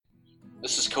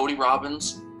This is Cody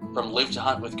Robbins from Live to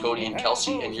Hunt with Cody and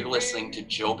Kelsey, and you're listening to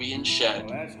Joby and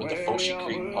Shed with the Foshee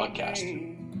Creek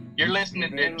Podcast. You're listening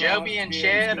to Joby and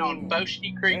Shed on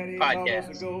Foshee Creek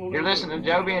Podcast. You're listening to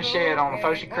Joby and Shed on the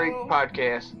Foshee Creek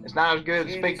Podcast. It's not as good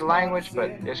to speak the language, but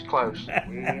it's close.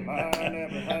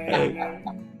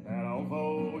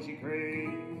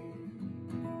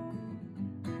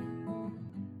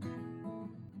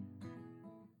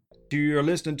 You're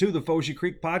listening to the Foshee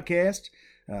Creek Podcast.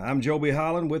 I'm Joby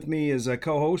Holland. With me is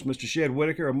co-host Mr. Shed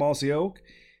Whitaker of Mossy Oak.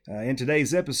 In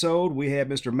today's episode, we have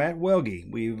Mr. Matt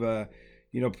Welge. We've,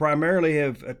 primarily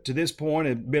have to this point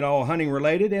have been all hunting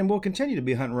related, and we'll continue to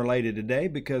be hunting related today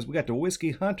because we got the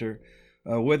whiskey hunter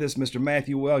with us, Mr.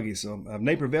 Matthew Welge. So of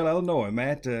Naperville, Illinois.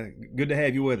 Matt, good to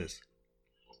have you with us.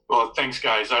 Well, thanks,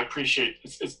 guys. I appreciate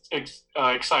it. It's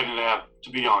exciting to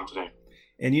be on today.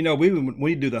 And,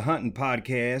 we do the hunting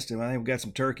podcast, and I think we've got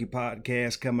some turkey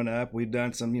podcasts coming up. We've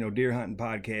done some, deer hunting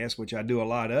podcasts, which I do a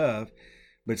lot of.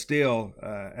 But still,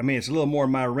 it's a little more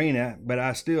my arena, but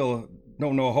I still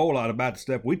don't know a whole lot about the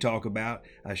stuff we talk about.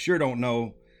 I sure don't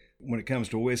know when it comes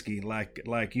to whiskey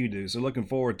like you do. So looking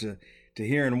forward to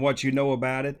hearing what you know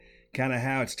about it, kind of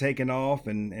how it's taken off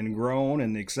and grown,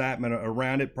 and the excitement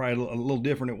around it. Probably a little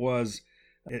different it was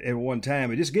at one time.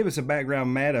 But just give us a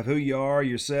background, Matt, of who you are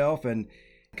yourself and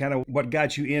kind of what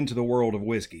got you into the world of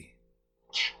whiskey.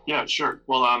 Yeah, sure.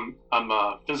 Well, I'm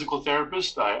a physical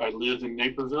therapist. I live in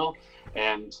Naperville,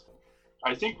 and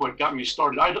I think what got me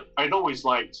started, I'd always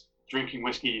liked drinking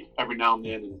whiskey every now and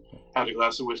then and had a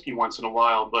glass of whiskey once in a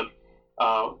while. But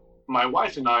my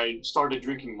wife and I started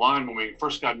drinking wine when we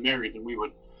first got married, and we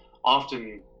would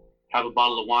often have a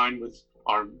bottle of wine with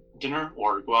our dinner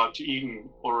or go out to eat and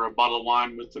order a bottle of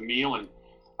wine with the meal. And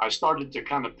I started to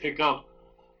kind of pick up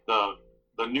the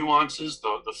nuances,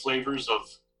 the flavors of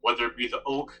whether it be the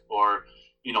oak or,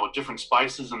 different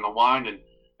spices in the wine.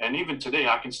 And even today,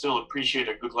 I can still appreciate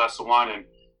a good glass of wine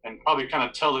and probably kind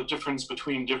of tell the difference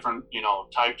between different,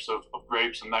 types of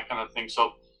grapes and that kind of thing.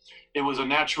 So it was a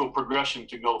natural progression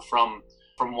to go from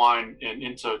wine and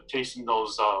into tasting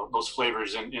those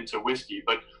flavors and into whiskey.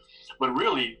 But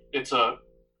really, it's a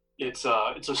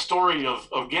story of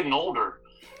getting older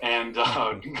and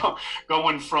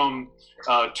going from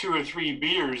 2 or 3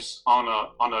 beers on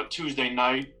a Tuesday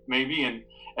night maybe,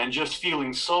 and just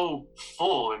feeling so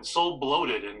full and so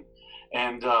bloated,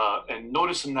 and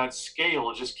noticing that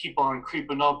scale just keep on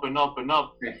creeping up and up and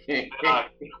up. And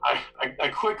I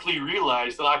quickly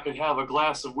realized that I could have a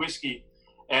glass of whiskey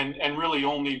and really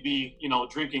only be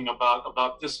drinking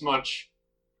about this much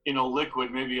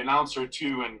liquid, maybe an ounce or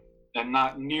two, and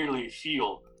not nearly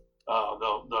feel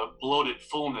the bloated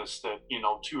fullness that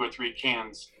 2 or 3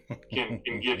 cans can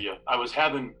give you. I was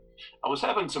having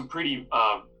some pretty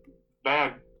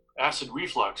bad acid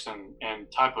reflux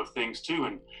and type of things too,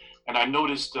 and I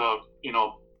noticed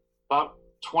about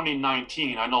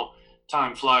 2019. I know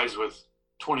time flies with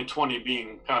 2020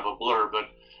 being kind of a blur,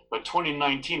 but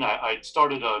 2019 I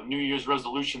started a New Year's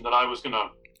resolution that I was gonna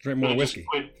drink more whiskey.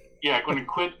 Going to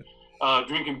quit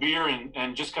drinking beer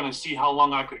and just kind of see how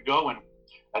long I could go. And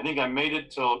I think I made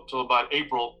it till about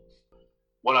April.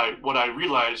 What I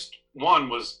realized, one,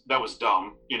 was that was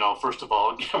dumb. First of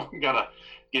all, gotta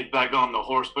get back on the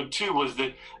horse. But 2 was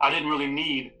that I didn't really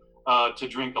need to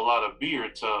drink a lot of beer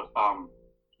to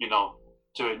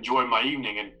enjoy my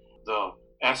evening. And the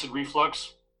acid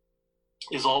reflux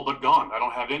is all but gone. I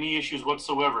don't have any issues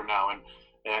whatsoever now,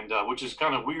 and which is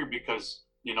kind of weird because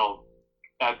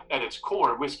at its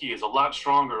core, whiskey is a lot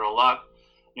stronger, a lot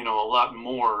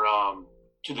more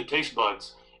to the taste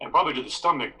buds and probably to the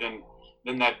stomach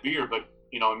than that beer. But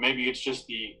maybe it's just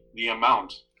the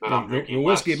amount that I'm drinking. The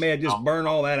whiskey may just burn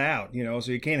all that out,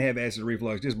 so you can't have acid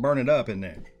reflux. Just burn it up in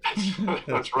there.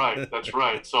 That's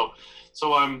right.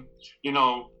 So I'm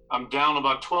down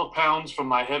about 12 pounds from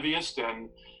my heaviest and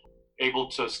able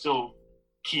to still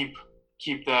keep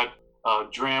that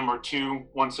dram or 2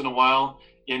 once in a while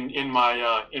in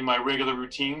my regular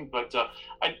routine. But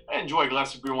I enjoy a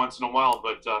glass of beer once in a while,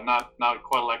 but not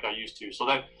quite like I used to. So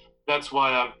that's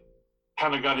why I've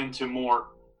kind of got into more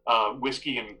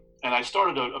whiskey, and I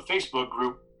started a Facebook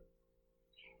group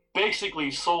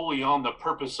basically solely on the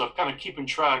purpose of kind of keeping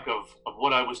track of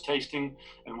what I was tasting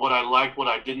and what I liked, what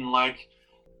I didn't like,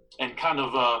 and kind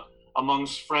of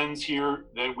amongst friends here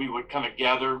that we would kind of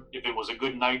gather if it was a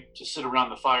good night to sit around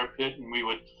the fire pit, and we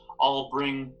would all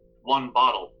bring one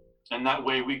bottle, and that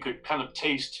way we could kind of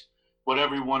taste what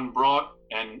everyone brought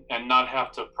and not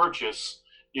have to purchase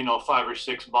 5 or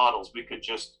 6 bottles. We could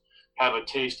just have a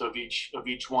taste of each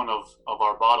one of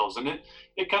our bottles, and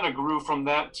it kind of grew from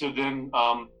that to then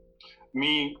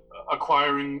me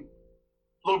acquiring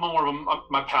little more of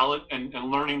my palate and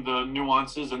learning the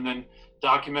nuances, and then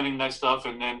documenting that stuff,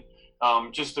 and then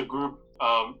just the group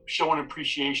showing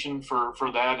appreciation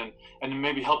for that, and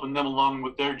maybe helping them along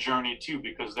with their journey too,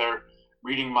 because they're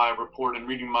reading my report and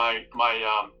reading my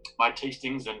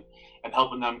tastings and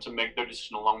helping them to make their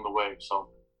decision along the way. So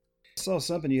I saw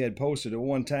something you had posted at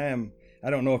one time. I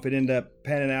don't know if it ended up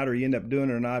panning out or you end up doing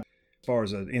it or not, as far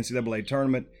as an NCAA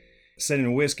tournament,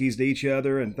 sending whiskeys to each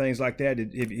other and things like that.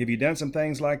 Have you done some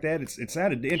things like that? It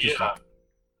sounded interesting.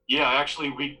 Yeah,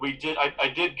 actually we did. I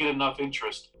did get enough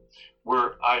interest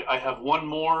where I have one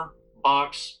more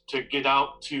box to get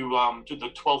out to the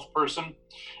 12th person,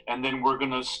 and then we're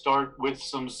gonna start with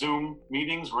some Zoom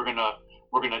meetings. We're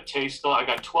gonna taste. I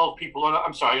got 12 people.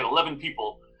 I'm sorry, I got 11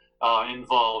 people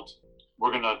involved.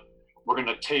 We're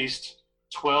gonna taste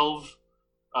 12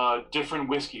 different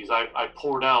whiskeys. I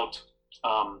poured out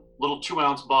little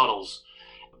 2-ounce bottles.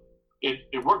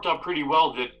 It worked out pretty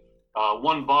well that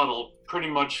one bottle pretty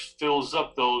much fills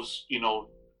up those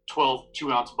 12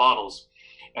 2-ounce bottles,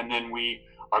 and then we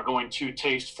are going to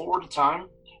taste 4 at a time,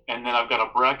 and then I've got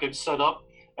a bracket set up,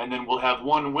 and then we'll have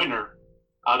one winner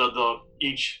out of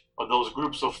each of those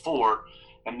groups of 4,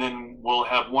 and then we'll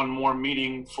have one more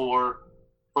meeting for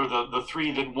the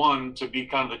 3 that won to be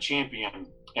kind of the champion,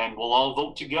 and we'll all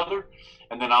vote together,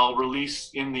 and then I'll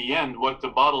release in the end what the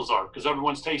bottles are, because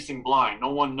everyone's tasting blind.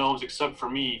 No one knows except for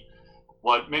me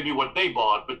what they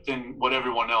bought, but then what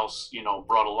everyone else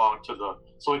brought along to the.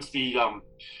 So it's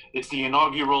the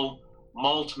inaugural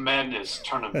Malt Madness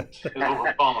tournament is what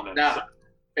we're calling it. Now,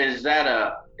 is that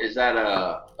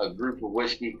a group of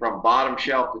whiskey from bottom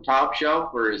shelf to top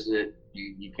shelf, or is it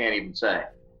you can't even say?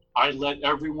 I let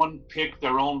everyone pick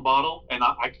their own bottle, and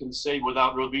I can say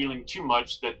without revealing too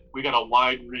much that we got a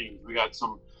wide range. We got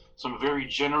some very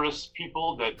generous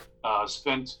people that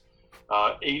spent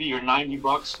 $80 or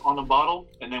 $90 on a bottle,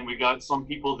 and then we got some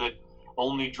people that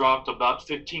only dropped about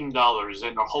 $15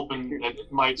 and are hoping that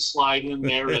it might slide in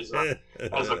there as a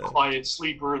quiet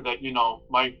sleeper that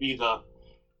might be the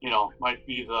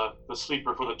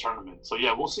sleeper for the tournament. So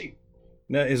yeah, we'll see.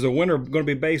 Now, is the winner going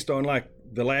to be based on like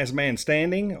the last man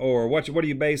standing, or what do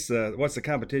you base what's the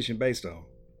competition based on?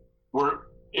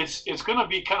 It's going to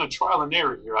be kind of trial and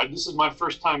error here. This is my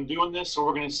first time doing this, so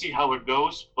we're going to see how it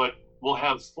goes. But we'll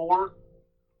have 4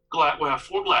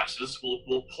 glasses.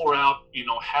 We'll pour out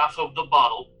half of the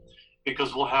bottle,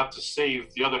 because we'll have to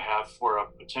save the other half for a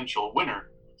potential winner.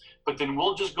 But then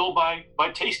we'll just go by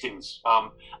tastings.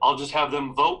 I'll just have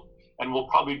them vote, and we'll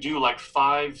probably do like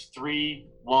 5, 3,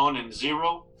 1, and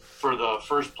 0 for the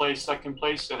first place, second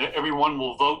place, and everyone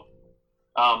will vote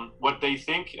what they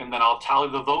think, and then I'll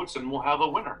tally the votes, and we'll have a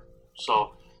winner.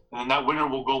 So, and then that winner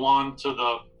will go on to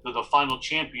the final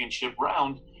championship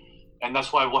round, and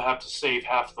that's why we'll have to save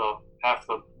half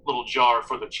the little jar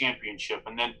for the championship,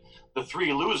 and then the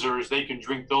 3 losers, they can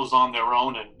drink those on their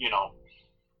own, and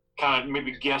kind of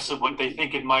maybe guess at what they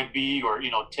think it might be, or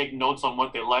take notes on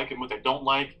what they like and what they don't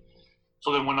like.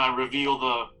 So then when I reveal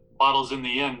the bottles in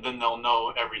the end, then they'll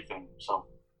know everything. So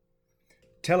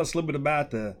tell us a little bit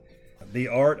about the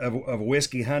art of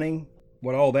whiskey hunting,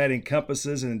 what all that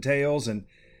encompasses and entails. And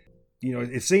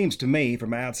it seems to me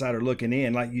from an outsider looking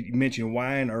in, like you mentioned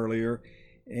wine earlier,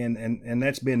 and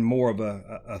that's been more of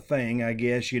a thing, I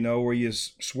guess, where you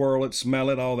swirl it, smell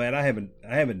it, all that. I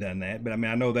haven't done that, but I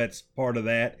mean, I know that's part of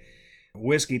that.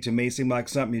 Whiskey to me seemed like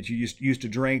something that you used to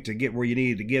drink to get where you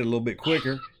needed to get a little bit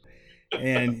quicker,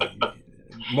 and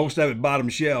most of it bottom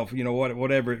shelf,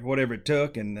 whatever it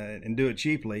took, and do it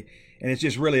cheaply. And it's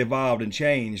just really evolved and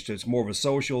changed. It's more of a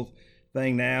social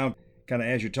thing now, kind of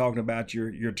as you're talking about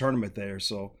your tournament there.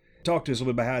 So talk to us a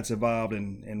little bit about how it's evolved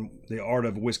and the art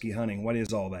of whiskey hunting. What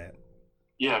is all that?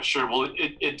 Yeah, sure. Well,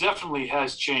 it definitely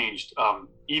has changed,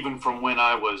 even from when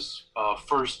I was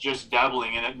first just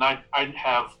dabbling in it. And I'd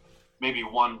have maybe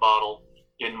 1 bottle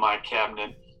in my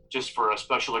cabinet just for a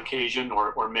special occasion,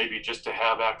 or maybe just to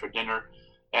have after dinner.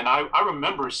 And I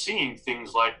remember seeing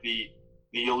things like the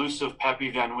elusive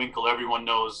Pappy Van Winkle. Everyone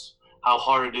knows how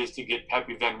hard it is to get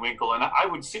Pappy Van Winkle. And I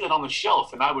would see it on the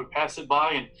shelf, and I would pass it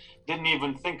by and didn't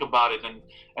even think about it.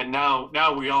 And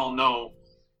now we all know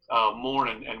more,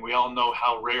 and we all know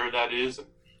how rare that is.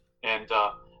 And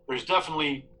there's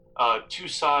definitely 2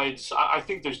 sides. I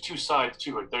think there's 2 sides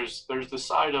to it. There's the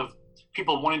side of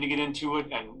people wanting to get into it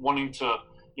and wanting to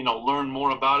learn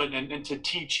more about it, and to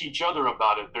teach each other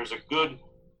about it. There's a good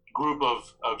group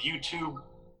of YouTube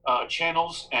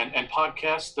channels and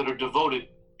podcasts that are devoted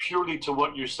purely to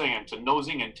what you're saying, to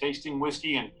nosing and tasting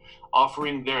whiskey and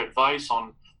offering their advice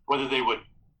on whether they would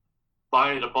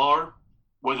buy at a bar,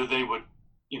 whether they would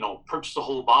purchase a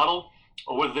whole bottle,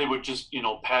 or whether they would just,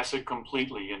 pass it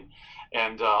completely.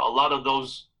 And a lot of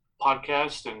those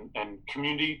podcasts and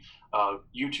community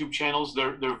YouTube channels,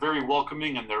 they're very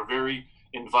welcoming, and they're very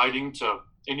inviting to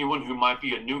anyone who might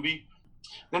be a newbie.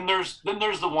 Then there's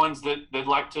the ones that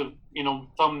like to,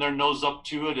 thumb their nose up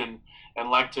to it and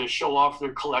like to show off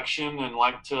their collection and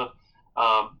like to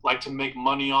make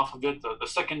money off of it. The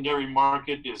secondary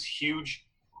market is huge.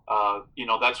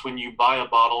 That's when you buy a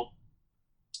bottle,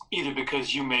 either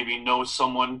because you maybe know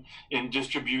someone in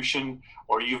distribution,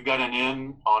 or you've got an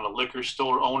in on a liquor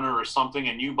store owner or something,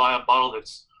 and you buy a bottle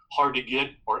that's hard to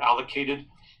get or allocated,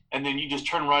 and then you just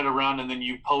turn right around and then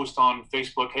you post on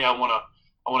Facebook, hey, I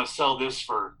want to sell this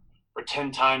for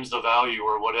 10 times the value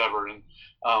or whatever. And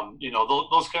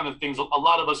those kind of things, a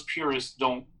lot of us purists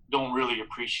don't really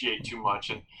appreciate too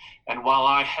much. And while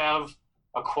I have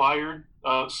acquired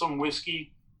some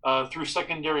whiskey through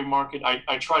secondary market,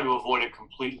 I try to avoid it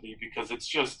completely, because it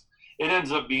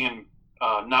ends up being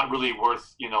not really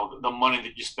worth the money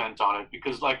that you spent on it,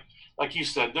 because like you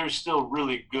said, there's still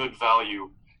really good value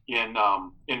in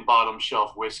bottom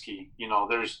shelf whiskey.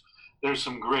 There's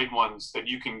some great ones that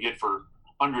you can get for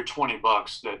under $20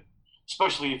 that,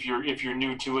 especially if you're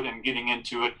new to it and getting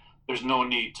into it, there's no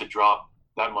need to drop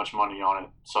that much money on it.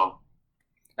 So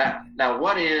now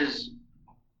what is,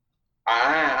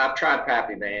 I've tried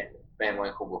Pappy Van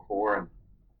Winkle before,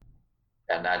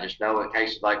 and I just know it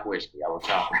tasted like whiskey. I was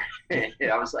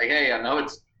like, hey, I know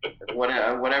it's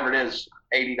whatever it is,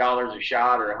 $80 a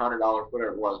shot or $100,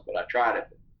 whatever it was, but I tried it.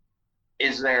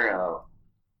 Is there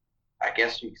I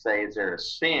guess you could say, is there a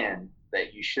sin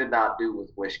that you should not do with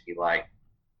whiskey, like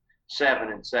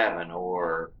 7 and 7,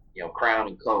 or Crown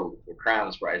and Coke, or Crown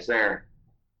and Sprite?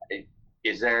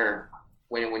 Is there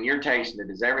when you're tasting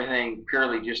it, is everything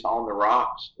purely just on the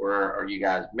rocks, or are you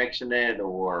guys mixing it?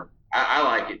 Or I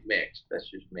like it mixed. That's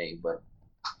just me, but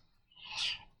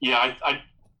yeah,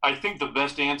 I think the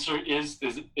best answer is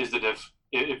that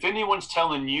if anyone's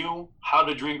telling you how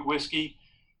to drink whiskey,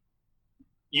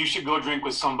 you should go drink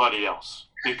with somebody else,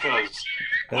 because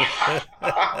there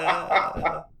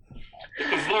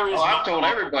is. I've told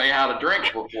everybody how to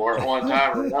drink before at one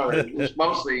time or another. It's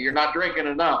mostly, you're not drinking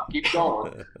enough. Keep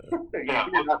going. Yeah,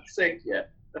 you're not sick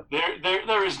yet.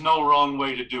 There is no wrong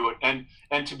way to do it, and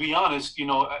to be honest,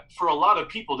 for a lot of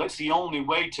people, that's the only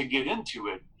way to get into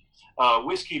it.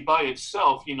 Whiskey by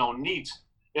itself, neat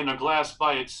in a glass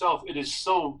by itself, it is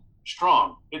so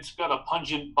strong. It's got a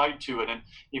pungent bite to it, and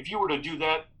if you were to do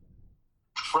that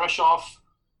fresh off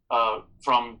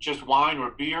from just wine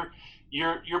or beer,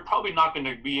 you're probably not going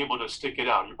to be able to stick it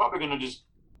out. You're probably going to just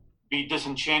be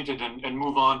disenchanted and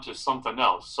move on to something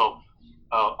else. So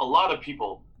a lot of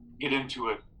people get into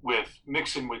it with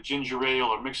mixing with ginger ale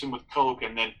or mixing with Coke,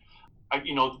 and then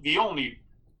the only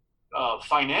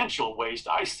financial waste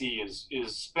I see is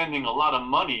spending a lot of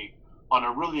money on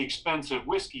a really expensive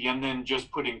whiskey and then just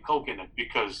putting Coke in it,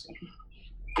 because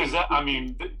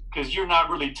you're not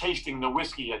really tasting the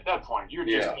whiskey at that point. You're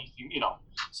just tasting,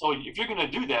 So if you're gonna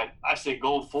do that, I say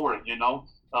go for it.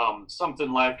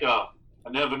 Something like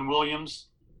an Evan Williams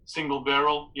single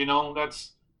barrel,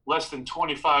 that's less than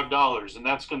 $25, and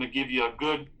that's going to give you a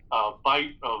good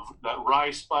bite of that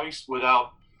rye spice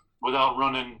without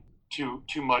running too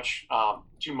much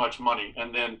money.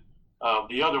 And then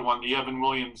the other one, the Evan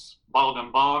Williams Bottled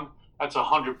and Bond, that's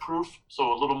 100 proof,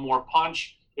 so a little more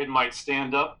punch. It might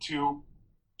stand up to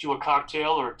a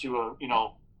cocktail or to a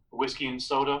whiskey and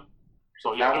soda.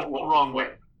 So yeah, there's no wrong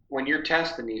way. When you're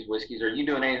testing these whiskeys, are you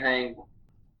doing anything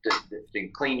to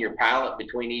clean your palate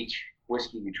between each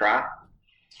whiskey you try?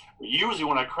 Usually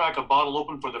when I crack a bottle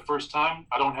open for the first time,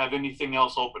 I don't have anything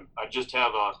else open. I just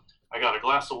have I got a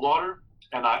glass of water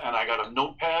and I got a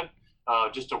notepad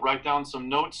just to write down some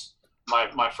notes,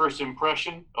 my first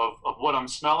impression of what I'm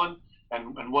smelling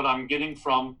and what I'm getting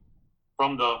from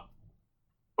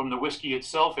the whiskey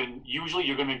itself. And usually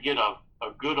you're going to get a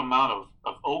good amount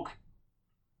of oak,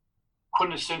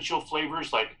 quintessential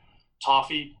flavors like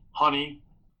toffee, honey,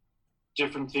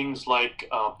 different things like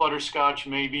butterscotch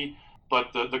maybe.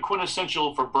 But the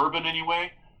quintessential for bourbon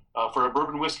anyway, for a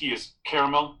bourbon whiskey, is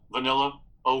caramel, vanilla,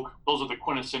 oak. Those are the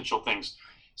quintessential things.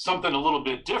 Something a little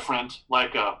bit different,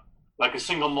 like a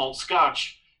single malt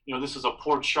scotch. This is a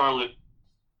Port Charlotte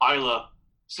Isla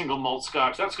single malt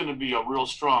scotch. That's going to be a real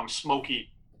strong,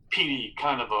 smoky, peaty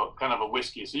kind of a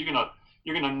whiskey. So you're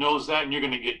gonna nose that, and you're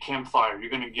gonna get campfire.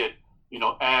 You're gonna get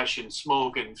ash and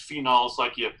smoke and phenols,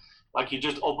 like you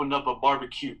just opened up a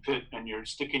barbecue pit and you're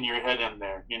sticking your head in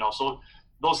there. So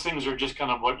those things are just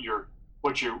kind of what your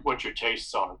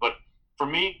tastes are. But for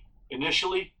me,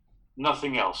 initially,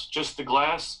 nothing else, just the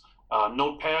glass,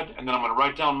 notepad, and then I'm going to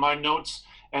write down my notes.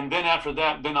 And then after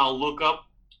that, then I'll look up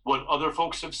what other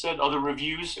folks have said, other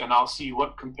reviews, and I'll see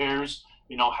what compares,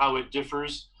 how it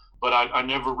differs. But I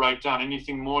never write down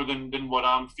anything more than what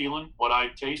I'm feeling, what I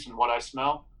taste, and what I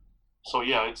smell. So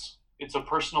yeah, it's a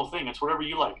personal thing. It's whatever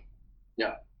you like.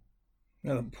 Yeah.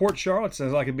 Now, Port Charlotte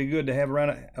sounds like it'd be good to have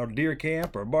around a deer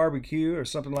camp or a barbecue or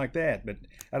something like that. But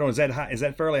I don't know, is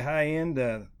that fairly high end,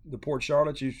 the Port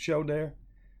Charlotte you showed there?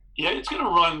 Yeah, it's going to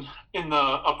run in the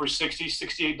upper 60s,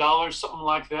 $68, something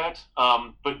like that.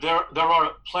 But there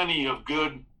are plenty of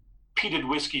good peated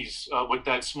whiskeys with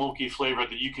that smoky flavor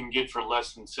that you can get for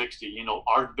less than 60.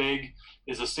 Ardbeg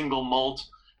is a single malt,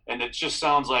 and it just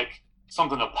sounds like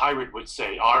something a pirate would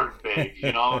say,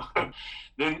 Ardbeg,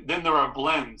 Then there are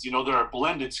blends, there are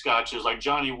blended scotches like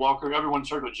Johnny Walker. Everyone's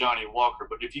heard of Johnny Walker,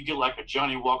 but if you get like a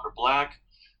Johnny Walker Black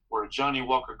or a Johnny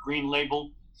Walker Green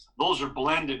Label, those are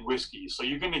blended whiskeys. So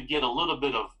you're going to get a little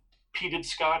bit of peated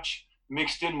scotch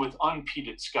mixed in with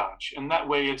unpeated scotch. And that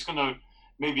way it's going to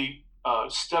maybe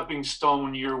stepping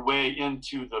stone your way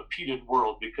into the peated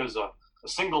world, because a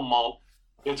single malt,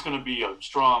 it's going to be a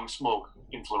strong smoke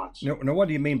influence. Now, what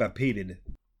do you mean by peated?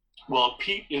 Well,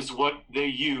 peat is what they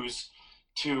use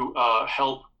to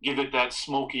help give it that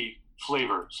smoky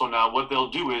flavor. So now what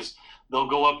they'll do is they'll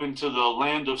go up into the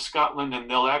land of Scotland and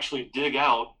they'll actually dig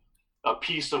out a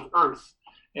piece of earth,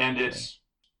 and it's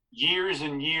years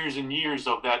and years and years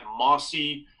of that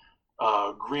mossy,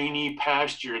 greeny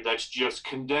pasture that's just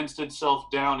condensed itself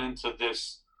down into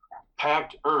this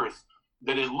packed earth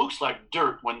that it looks like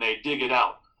dirt when they dig it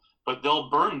out. But they'll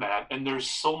burn that, and there's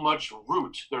so much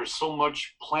root, there's so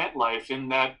much plant life in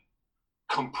that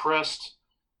compressed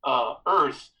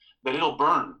earth that it'll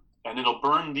burn, and it'll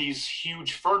burn these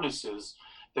huge furnaces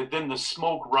that then the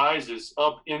smoke rises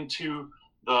up into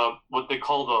what they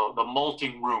call the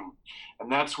malting room,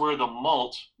 and that's where the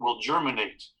malt will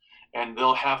germinate, and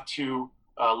they'll have to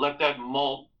let that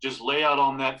malt just lay out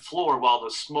on that floor while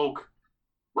the smoke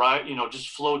just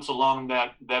floats along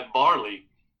that barley.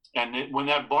 And when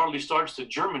that barley starts to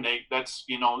germinate, that's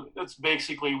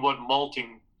basically what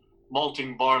malting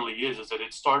barley is that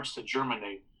it starts to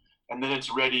germinate, and then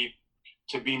it's ready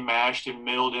to be mashed and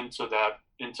milled into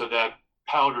that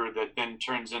powder that then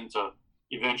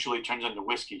eventually turns into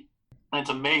whiskey. And it's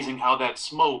amazing how that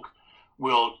smoke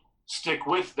will stick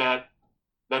with that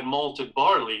malted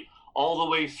barley all the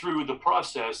way through the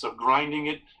process of grinding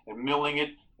it and milling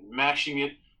it and mashing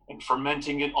it and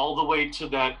fermenting it, all the way to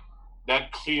that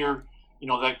clear,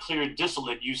 that clear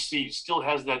distillate you see still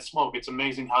has that smoke. It's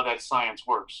amazing how that science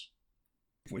works.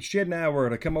 If Shed and I were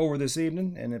to come over this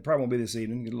evening, and it probably won't be this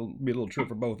evening, it'll be a little trip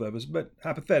for both of us, but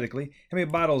hypothetically, how many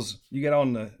bottles you got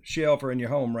on the shelf or in your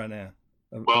home right now?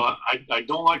 Well, I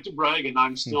don't like to brag, and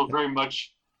I'm still very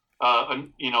much,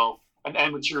 an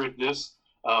amateur at this.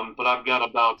 But I've got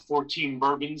about 14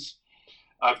 bourbons.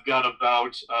 I've got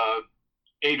about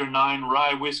 8 or 9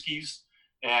 rye whiskeys,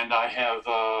 and I have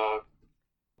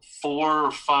 4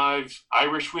 or 5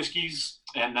 Irish whiskeys,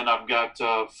 and then I've got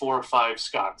 4 or 5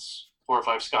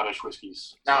 Scottish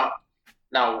whiskeys.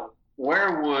 Now,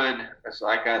 where would,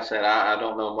 like I said, I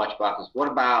don't know much about this. What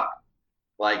about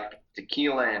like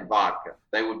tequila and vodka?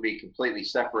 They would be completely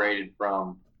separated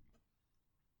from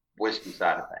whiskey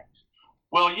side of things.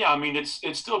 Well, yeah, I mean, it's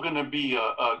still going to be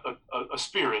a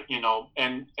spirit,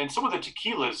 and some of the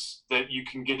tequilas that you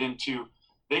can get into,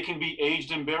 they can be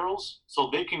aged in barrels, so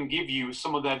they can give you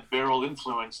some of that barrel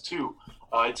influence too.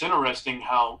 It's interesting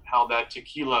how that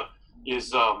tequila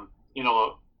is, a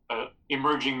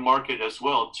emerging market as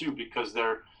well too, because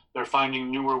they're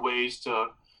finding newer ways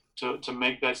to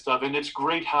make that stuff. And it's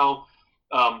great how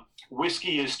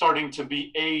whiskey is starting to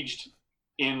be aged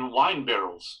in wine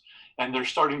barrels, and they're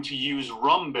starting to use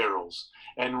rum barrels,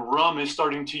 and rum is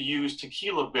starting to use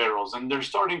tequila barrels, and they're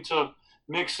starting to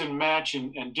mix and match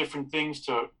and different things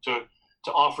to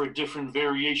offer different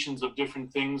variations of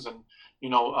different things. And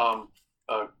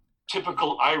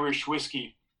typical Irish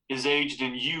whiskey is aged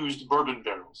in used bourbon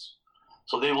barrels.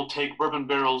 So they will take bourbon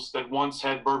barrels that once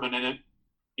had bourbon in it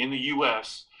in the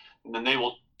US, and then they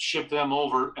will ship them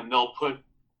over, and they'll put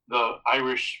the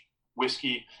Irish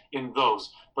whiskey in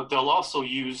those. But they'll also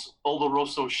use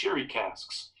Oloroso sherry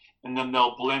casks, and then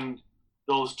they'll blend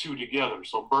those two together.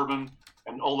 So bourbon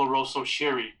and Oloroso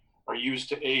sherry are used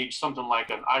to age something like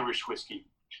an Irish whiskey.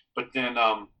 But then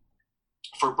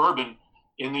for bourbon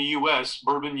in the US,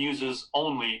 bourbon uses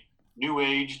only new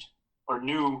aged or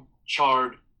new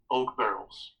charred oak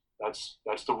barrels. That's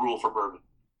the rule for bourbon.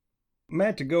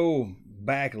 Matt, to go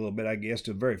back a little bit, I guess,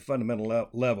 to a very fundamental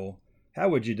level, how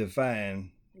would you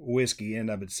define whiskey in and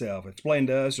of itself? Explain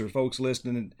to us or folks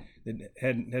listening that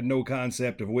had no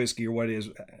concept of whiskey or what it is.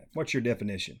 What's your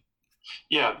definition?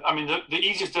 Yeah, I mean, the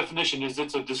easiest definition is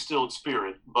it's a distilled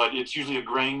spirit, but it's usually a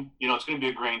grain. It's going to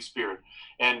be a grain spirit.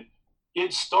 And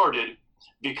it started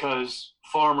because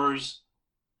farmers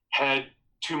had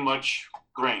too much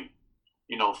grain.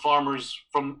 Farmers,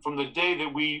 from the day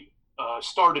that we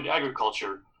started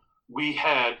agriculture, we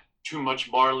had too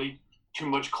much barley, too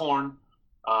much corn,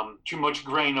 too much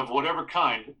grain of whatever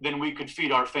kind, then we could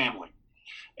feed our family.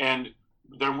 And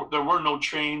there were no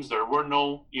trains, there were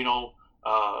no,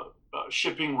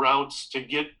 shipping routes to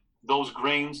get those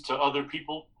grains to other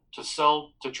people to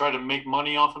sell, to try to make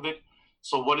money off of it.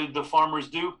 So what did the farmers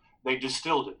do? They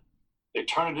distilled it. They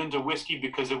turned it into whiskey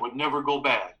because it would never go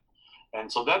bad.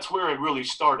 And so that's where it really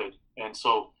started. And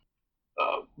so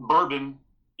bourbon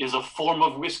is a form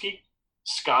of whiskey.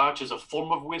 Scotch is a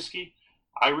form of whiskey.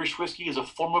 Irish whiskey is a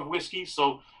form of whiskey.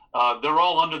 So they're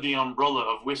all under the umbrella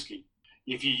of whiskey.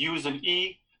 If you use an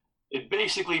E, it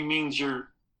basically means you're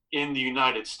in the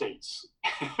United States.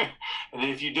 And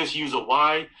if you just use a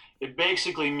Y, it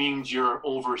basically means you're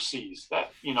overseas.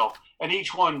 And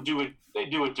each one they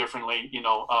do it differently.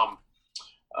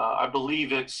 I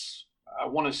believe I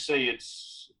want to say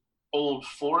it's Old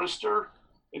Forester.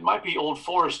 It might be Old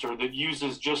Forester that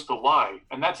uses just the Y,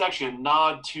 and that's actually a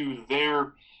nod to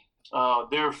their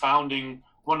founding,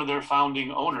 one of their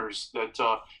founding owners that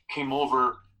came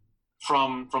over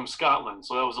from Scotland.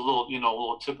 So that was a little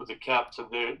tip of the cap to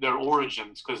their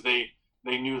origins, because they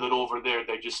knew that over there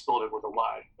they just spelled it with a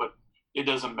Y. But it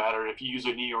doesn't matter if you use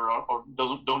an E or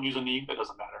don't use an E. It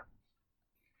doesn't matter.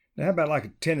 Now, how about like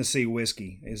a Tennessee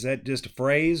whiskey? Is that just a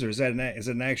phrase, or is it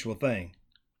an actual thing?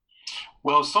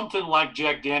 Well, something like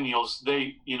Jack Daniel's,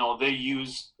 they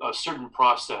use a certain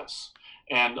process,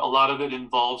 and a lot of it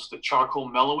involves the charcoal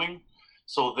mellowing.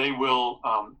 So they will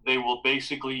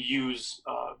basically use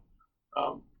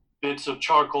bits of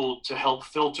charcoal to help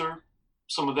filter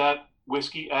some of that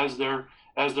whiskey as they're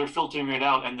filtering it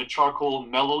out, and the charcoal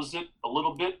mellows it a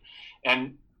little bit,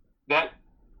 and that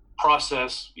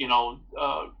process,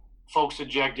 folks at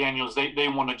Jack Daniel's, they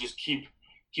want to just keep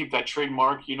that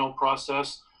trademark,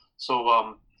 process.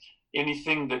 So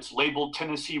anything that's labeled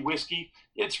Tennessee whiskey,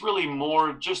 it's really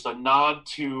more just a nod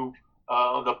to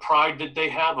the pride that they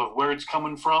have of where it's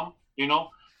coming from. Good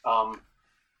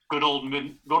old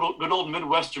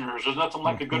Midwesterners. There's nothing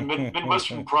like a good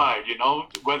Midwestern pride.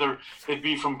 Whether it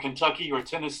be from Kentucky or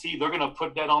Tennessee, they're going to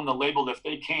put that on the label if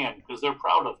they can, because they're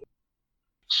proud of it.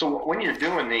 So when you're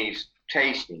doing these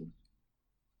tastings,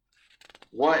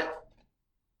 like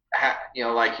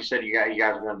you said, you guys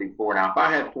are going to do 4. Now, if I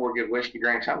had 4 good whiskey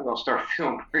drinks, I'm going to start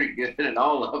feeling pretty good, and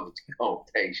all of it's going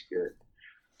to taste good.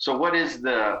 So what is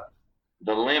the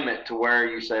limit to where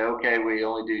you say, okay, we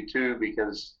only do 2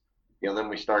 because, then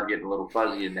we start getting a little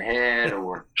fuzzy in the head,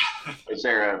 or is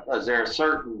there a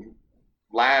certain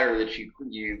ladder that you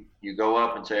go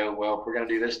up and say, oh, well, if we're going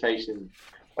to do this tasting,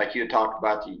 like you had talked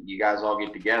about, you guys all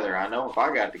get together. I know if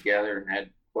I got together and had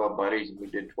 12 buddies and we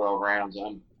did 12 rounds,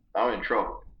 I'm in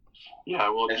trouble. Yeah,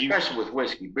 well, especially with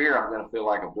whiskey. Beer, I'm going to feel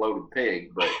like a bloated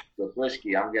pig, but with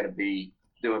whiskey, I'm going to be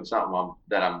doing something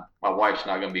that my wife's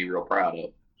not going to be real proud of.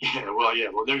 Well,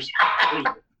 there's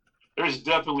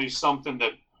definitely something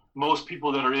that most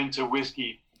people that are into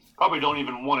whiskey probably don't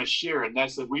even want to share, and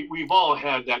that's that we've all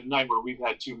had that night where we've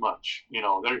had too much.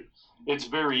 It's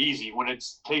very easy when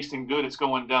it's tasting good, it's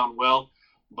going down well.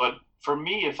 But for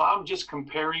me, if I'm just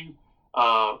comparing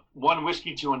one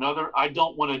whiskey to another, I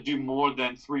don't want to do more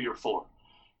than 3 or 4,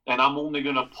 and I'm only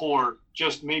going to pour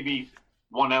just maybe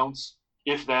 1 ounce,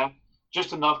 if that,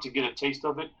 just enough to get a taste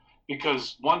of it.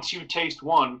 Because once you taste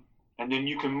one, and then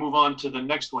you can move on to the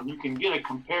next one, you can get a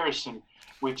comparison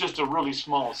with just a really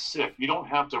small sip. You don't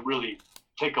have to really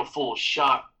take a full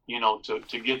shot,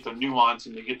 to get the nuance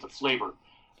and to get the flavor.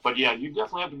 But yeah, you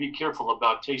definitely have to be careful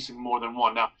about tasting more than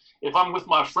one. Now, if I'm with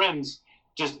my friends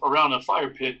just around a fire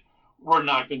pit, we're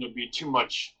not going to be too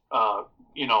much,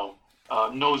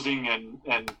 nosing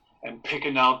and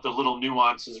picking out the little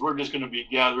nuances. We're just going to be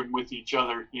gathering with each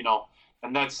other,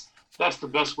 and that's the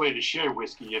best way to share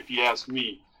whiskey, if you ask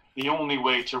me. The only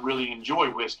way to really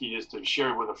enjoy whiskey is to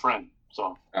share it with a friend.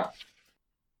 So,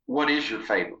 what is your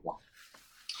favorite one?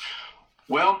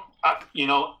 Well,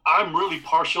 I'm really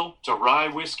partial to rye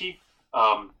whiskey,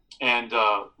 and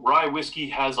rye whiskey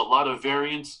has a lot of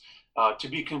variants. To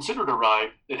be considered a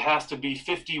rye, it has to be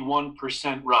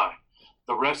 51% rye.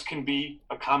 The rest can be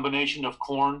a combination of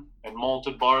corn and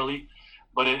malted barley,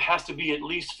 but it has to be at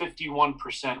least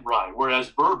 51% rye, whereas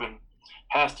bourbon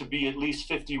has to be at least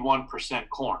 51%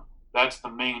 corn. That's the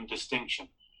main distinction.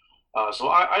 So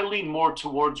I lean more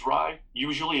towards rye,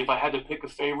 usually, if I had to pick a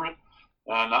favorite.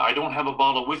 And I don't have a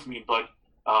bottle with me, but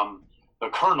the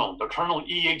Colonel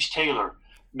E.H. Taylor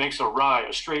makes a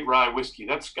straight rye whiskey.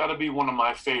 That's got to be one of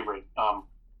my favorite.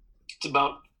 It's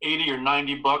about 80 or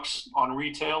 90 bucks on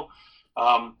retail.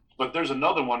 But there's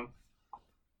another one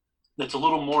that's a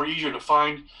little more easier to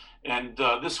find. And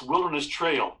this Wilderness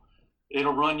Trail,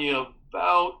 it'll run you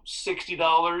about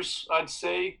 $60, I'd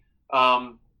say.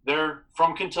 They're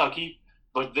from Kentucky,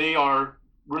 but they are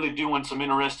really doing some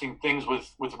interesting things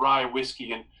with rye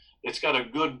whiskey. And it's got a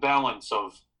good balance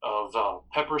of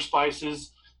pepper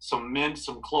spices, some mint,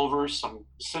 some clovers, some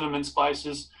cinnamon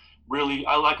spices. Really,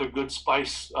 I like a good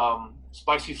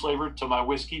spicy flavor to my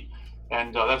whiskey.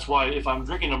 And that's why if I'm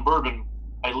drinking a bourbon,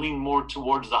 I lean more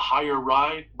towards the higher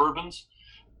rye bourbons.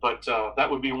 But that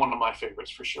would be one of my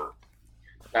favorites for sure.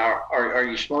 Now, are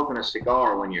you smoking a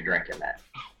cigar when you're drinking that?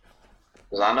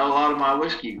 Because I know a lot of my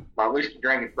whiskey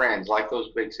drinking friends like those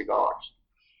big cigars.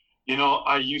 You know,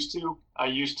 I used to,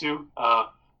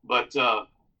 but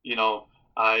you know,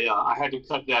 I had to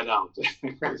cut that out.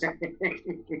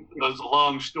 It was a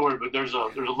long story, but there's a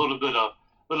little bit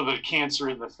of cancer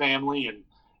in the family,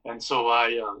 and so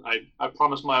I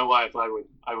promised my wife I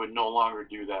would no longer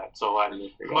do that. So as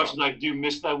much as I do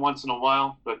miss that once in a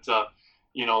while, but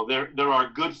you know, there are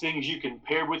good things you can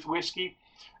pair with whiskey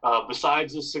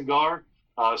besides a cigar.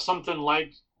 Something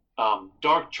like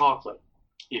dark chocolate.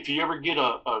 If you ever get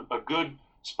a good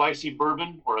spicy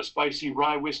bourbon or a spicy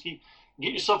rye whiskey,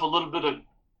 get yourself a little bit of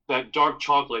that dark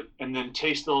chocolate and then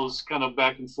taste those kind of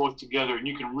back and forth together, and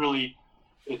you can really,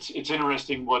 it's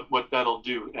interesting what that'll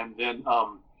do. And then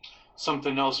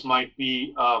something else might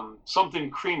be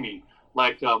something creamy,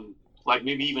 like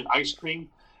maybe even ice cream,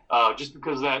 just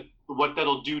because what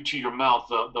that'll do to your mouth,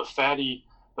 the fatty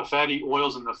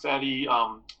oils and the fatty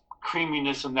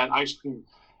creaminess in that ice cream.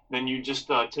 Then you just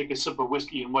take a sip of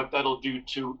whiskey, and what that'll do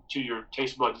to your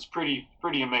taste buds, it's pretty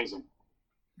amazing.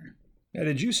 Now,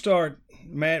 did you start,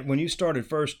 Matt, when you started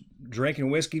first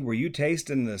drinking whiskey, were you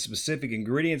tasting the specific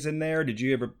ingredients in there? Did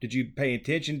you pay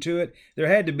attention to it? There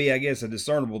had to be, I guess, a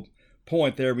discernible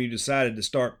point there when you decided to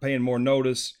start paying more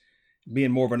notice,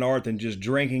 being more of an art than just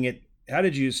drinking it. How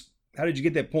did you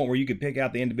get that point where you could pick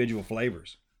out the individual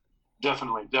flavors?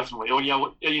 Definitely. Oh yeah,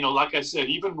 you know, like I said,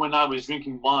 even when I was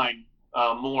drinking wine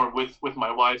more with my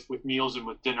wife, with meals and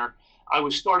with dinner, I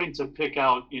was starting to pick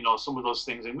out, you know, some of those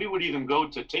things. And we would even go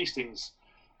to tastings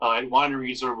at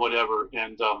wineries or whatever.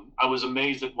 And I was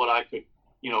amazed at what I could,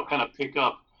 you know, kind of pick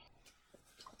up.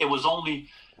 It was only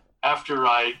after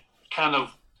I kind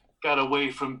of got away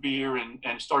from beer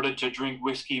and started to drink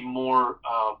whiskey more,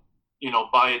 you know,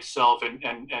 by itself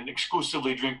and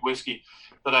exclusively drink whiskey,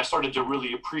 that I started to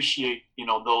really appreciate, you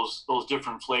know, those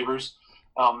different flavors.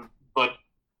 But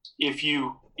if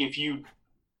you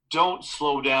don't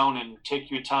slow down and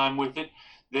take your time with it,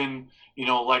 then, you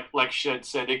know, like Shed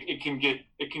said, it can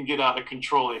get out of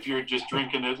control if you're just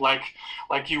drinking it like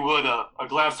you would a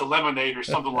glass of lemonade or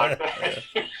something like that.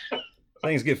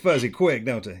 Things get fuzzy quick,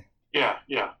 don't they? Yeah.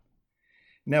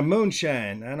 Now,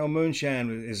 moonshine. I know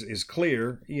moonshine is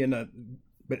clear, you know,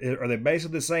 but are they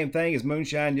basically the same thing? Is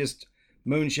moonshine just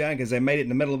moonshine because they made it in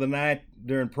the middle of the night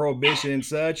during Prohibition and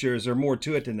such, or is there more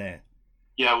to it than that?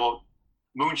 Yeah, well,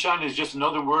 moonshine is just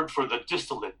another word for the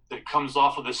distillate that comes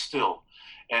off of the still.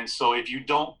 And so if you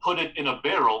don't put it in a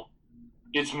barrel,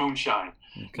 it's moonshine.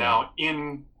 Okay. Now,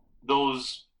 in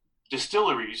those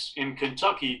distilleries in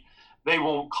Kentucky, they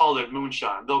won't call it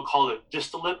moonshine. They'll call it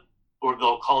distillate, or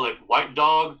they'll call it White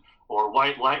Dog or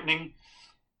White Lightning.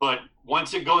 But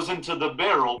once it goes into the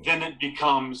barrel, then it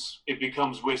becomes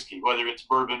whiskey, whether it's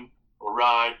bourbon or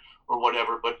rye or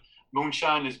whatever. But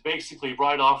moonshine is basically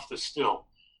right off the still.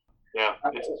 Yeah.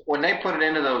 When they put it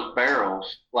into those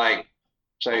barrels, like,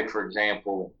 say, for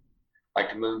example, like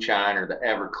the moonshine or the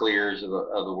Everclears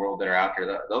of the world that are out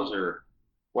there, those are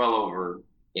well over,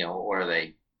 you know, what are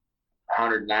they,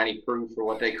 190 proof or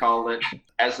what they call it.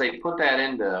 As they put that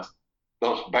into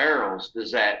those barrels,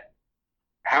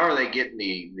 how are they getting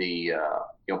the you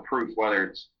know, proof, whether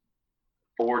it's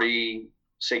 40,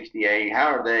 68, how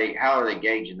are they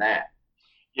gauging that?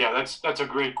 Yeah, that's a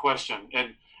great question.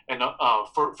 And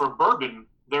for bourbon,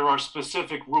 there are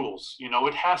specific rules. You know,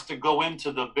 it has to go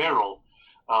into the barrel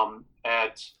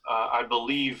at I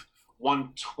believe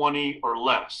 120 or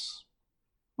less,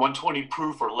 120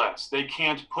 proof or less. They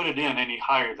can't put it in any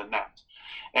higher than that.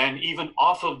 And even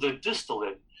off of the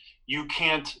distillate, you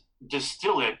can't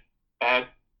distill it at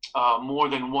more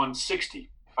than 160,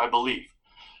 I believe.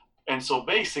 And so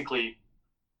basically,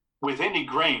 with any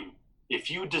grain, if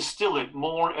you distill it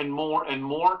more and more and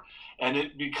more, and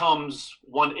it becomes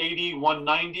 180,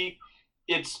 190,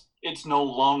 it's no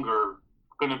longer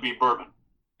going to be bourbon.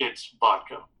 It's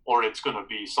vodka, or it's going to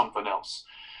be something else.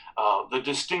 The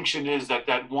distinction is at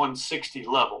that 160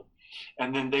 level,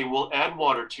 and then they will add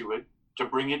water to it to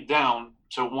bring it down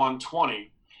to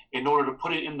 120 in order to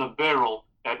put it in the barrel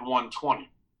at 120.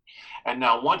 And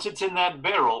now once it's in that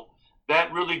barrel,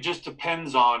 that really just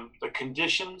depends on the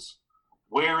conditions,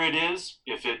 where it is.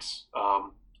 If it's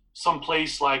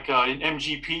someplace like in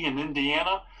MGP in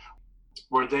Indiana,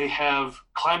 where they have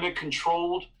climate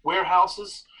controlled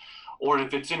warehouses, or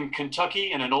if it's in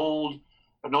Kentucky in an old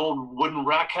wooden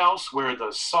rack house where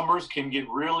the summers can get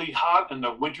really hot and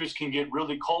the winters can get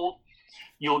really cold,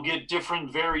 you'll get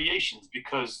different variations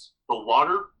because the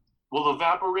water will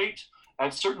evaporate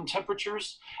at certain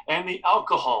temperatures and the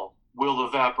alcohol will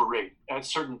evaporate at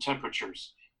certain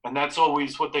temperatures. And that's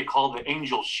always what they call the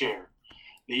angel share.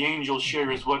 The angel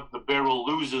share is what the barrel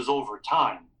loses over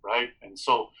time, right? And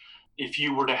so if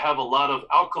you were to have a lot of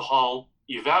alcohol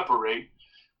evaporate,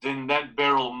 then that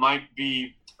barrel might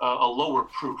be a lower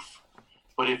proof.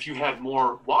 But if you had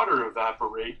more water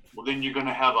evaporate, well, then you're going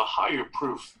to have a higher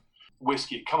proof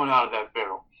whiskey coming out of that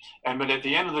barrel. But at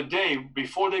the end of the day,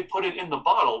 before they put it in the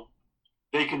bottle,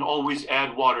 they can always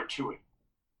add water to it.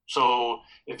 So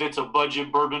if it's a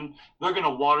budget bourbon, they're going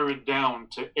to water it down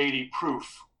to 80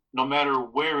 proof, no matter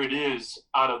where it is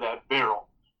out of that barrel,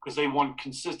 because they want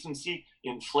consistency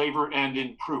in flavor and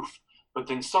in proof. But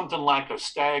then something like a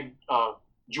Stag,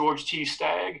 George T.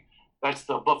 Stag, that's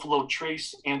the Buffalo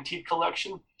Trace Antique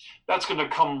Collection, that's going to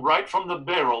come right from the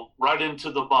barrel right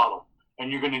into the bottle.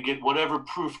 And you're going to get whatever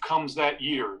proof comes that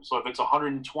year. So if it's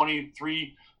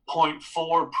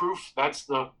 123.4 proof, that's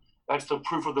the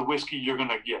proof of the whiskey you're going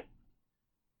to get.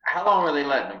 How long are they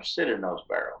letting them sit in those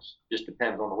barrels? Just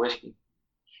depends on the whiskey.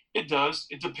 It does.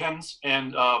 It depends.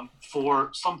 And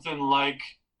for something like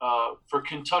for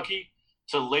Kentucky,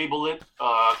 to label it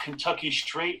Kentucky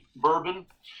straight bourbon,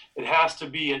 it has to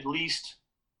be at least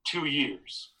 2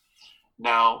 years.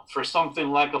 Now, for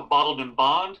something like a bottled in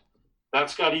bond,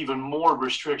 that's got even more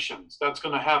restrictions. That's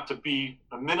going to have to be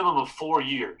a minimum of 4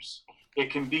 years.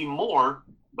 It can be more,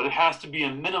 but it has to be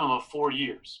a minimum of 4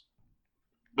 years.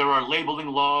 There are labeling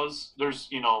laws. There's,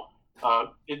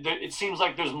 it seems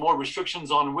like there's more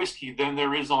restrictions on whiskey than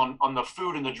there is on the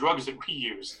food and the drugs that we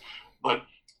use. But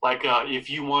like if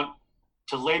you want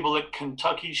to label it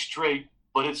Kentucky straight,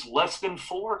 but it's less than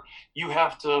 4, you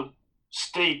have to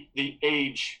state the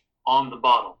age on the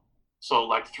bottle. So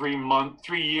like 3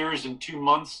 years and 2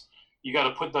 months, you got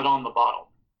to put that on the bottle.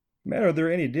 Matt, are there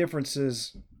any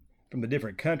differences from the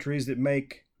different countries that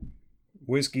make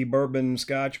whiskey, bourbon,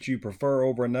 scotch you prefer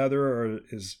over another? Or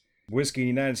is whiskey in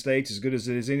the United States as good as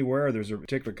it is anywhere? Or there's a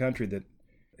particular country that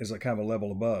is a kind of a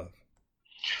level above?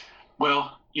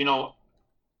 Well,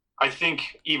 I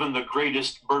think even the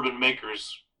greatest bourbon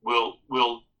makers will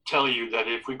tell you that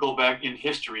if we go back in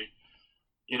history,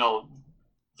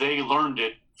 they learned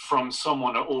it from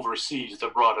someone overseas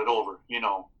that brought it over.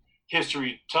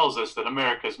 History tells us that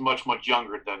America is much, much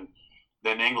younger than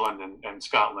England and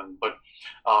Scotland. But,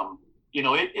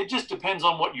 it just depends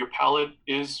on what your palate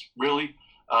is, really.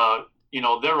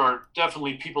 There are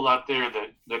definitely people out there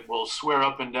that will swear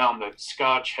up and down that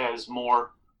Scotch has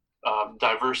more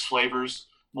diverse flavors,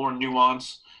 more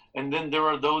nuance. And then there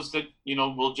are those that,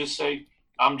 will just say,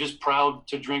 I'm just proud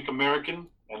to drink American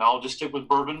and I'll just stick with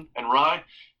bourbon and rye.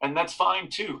 And that's fine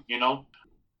too.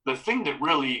 The thing that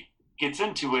really gets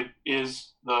into it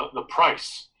is the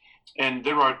price. And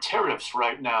there are tariffs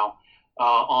right now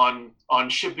on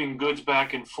shipping goods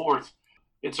back and forth.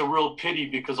 It's a real pity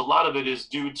because a lot of it is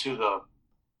due to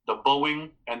the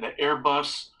Boeing and the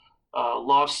Airbus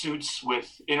lawsuits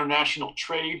with international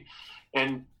trade.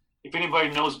 And if anybody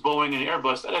knows Boeing and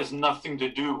Airbus, that has nothing to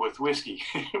do with whiskey.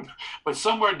 But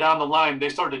somewhere down the line, they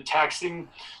started taxing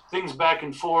things back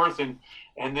and forth. And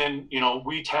then,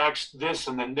 we taxed this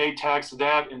and then they taxed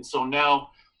that. And so now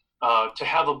to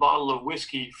have a bottle of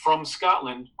whiskey from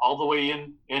Scotland all the way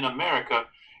in America,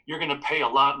 you're going to pay a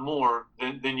lot more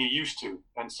than you used to.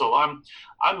 And so I'm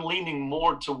leaning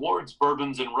more towards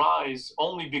bourbons and ryes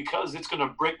only because it's going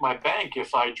to break my bank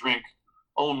if I drink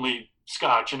only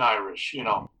Scotch and Irish,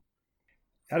 How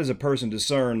does a person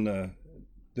discern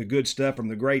the good stuff from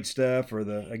the great stuff, or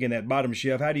that bottom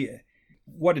shelf?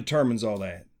 What determines all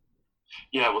that?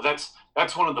 Yeah, well,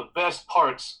 that's one of the best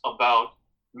parts about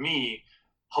me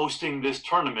hosting this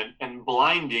tournament and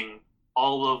blinding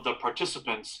all of the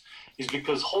participants, is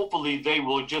because hopefully they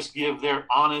will just give their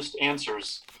honest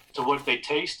answers to what they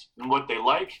taste and what they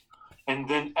like. And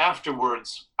then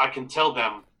afterwards, I can tell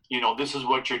them, this is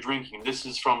what you're drinking. This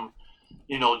is from,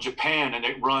 Japan and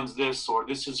it runs this, or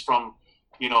this is from,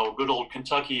 good old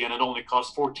Kentucky and it only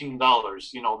costs $14.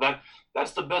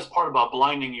 That's the best part about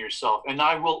blinding yourself. And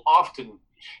I will often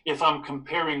if I'm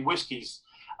comparing whiskeys,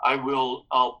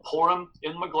 I'll pour them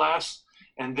in my glass,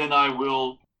 and then I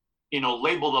will,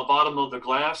 label the bottom of the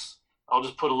glass. I'll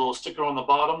just put a little sticker on the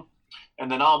bottom,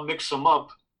 and then I'll mix them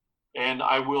up, and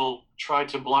I will try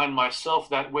to blind myself.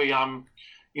 That way I'm,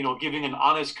 giving an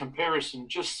honest comparison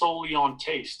just solely on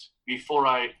taste before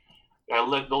I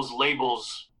let those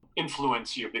labels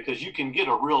influence you, because you can get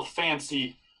a real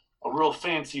fancy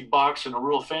box and a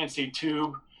real fancy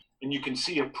tube, and you can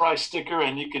see a price sticker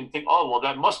and you can think, oh, well,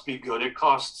 that must be good. It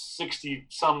costs $60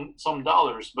 some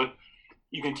dollars, but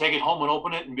you can take it home and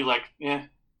open it and be like,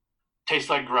 tastes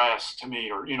like grass to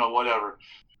me, or, whatever.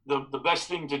 The best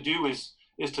thing to do is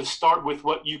to start with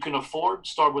what you can afford,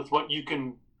 start with what you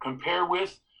can compare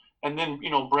with, and then,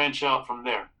 branch out from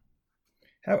there.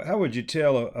 How would you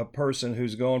tell a person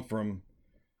who's gone from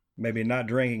maybe not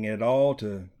drinking at all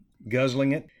to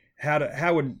guzzling it, how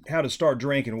to start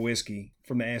drinking whiskey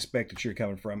from the aspect that you're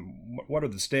coming from? What are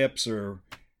the steps, or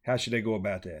how should they go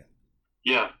about that?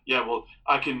 Yeah. Well,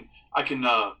 I can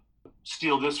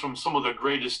steal this from some of the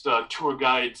greatest tour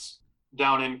guides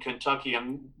down in Kentucky,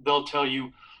 and they'll tell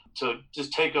you to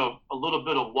just take a little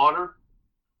bit of water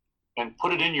and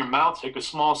put it in your mouth. Take a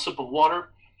small sip of water,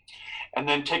 and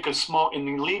then and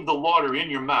then leave the water in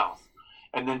your mouth,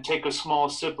 and then take a small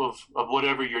sip of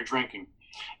whatever you're drinking.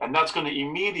 And that's going to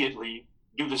immediately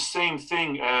do the same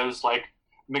thing as like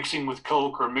mixing with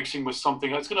Coke or mixing with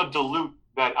something. That's going to dilute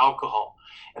that alcohol.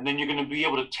 And then you're going to be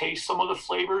able to taste some of the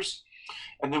flavors.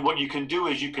 And then what you can do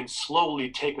is you can slowly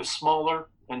take a smaller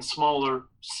and smaller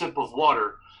sip of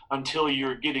water until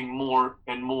you're getting more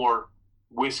and more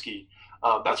whiskey.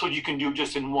 That's what you can do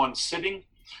just in one sitting.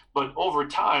 But over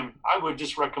time, I would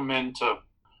just recommend to,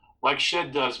 like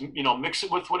Shed does, mix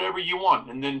it with whatever you want,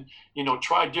 and then,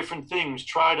 try different things.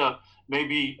 Try to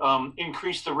maybe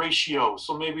increase the ratio.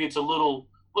 So maybe it's a little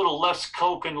less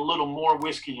Coke and a little more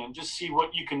whiskey, and just see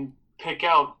what you can pick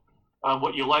out,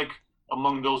 what you like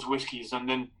among those whiskeys. And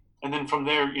then from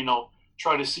there,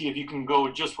 try to see if you can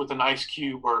go just with an ice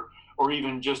cube or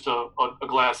even just a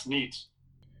glass neat.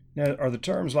 Now, are the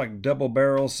terms like double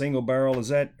barrel, single barrel,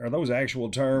 are those actual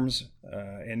terms?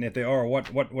 And if they are,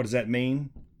 what does that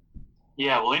mean?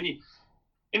 Yeah, well,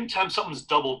 anytime something's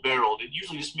double barreled, it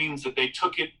usually just means that they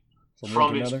took it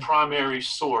from its primary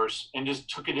source and just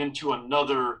took it into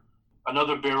another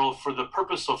barrel for the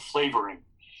purpose of flavoring.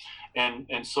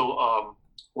 And so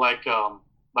like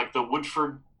the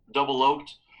Woodford Double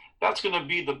Oaked, that's going to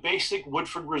be the basic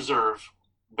Woodford Reserve,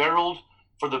 barreled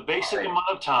for the basic amount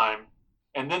of time,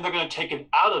 and then they're going to take it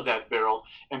out of that barrel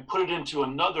and put it into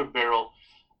another barrel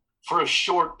for a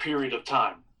short period of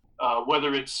time.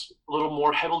 Whether it's a little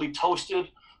more heavily toasted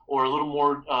or a little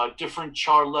more different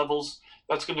char levels,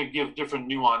 that's going to give different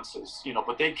nuances,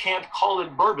 but they can't call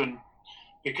it bourbon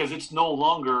because it's no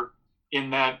longer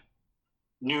in that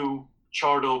new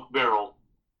charred oak barrel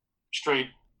straight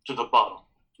to the bottle.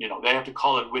 They have to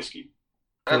call it whiskey.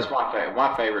 That's my favorite.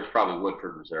 My favorite is probably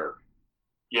Woodford Reserve.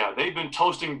 Yeah, they've been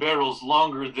toasting barrels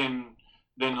longer than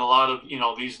a lot of,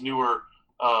 these newer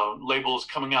labels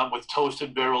coming out with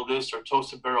toasted barrel this or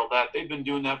toasted barrel that. They've been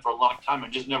doing that for a long time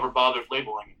and just never bothered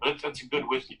labeling it. But that's a good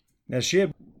whiskey. Now,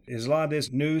 Shib, is a lot of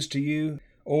this news to you?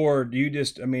 Or do you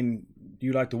just, do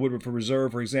you like the Woodford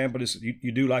Reserve, for example?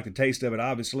 You do like the taste of it,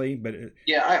 obviously, but...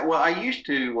 Yeah, I used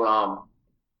to,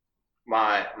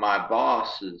 my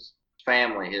boss's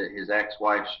family, his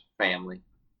ex-wife's family,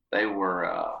 they were,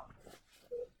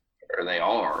 or they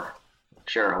are,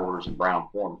 shareholders in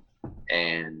Brown-Forman.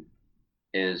 And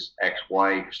his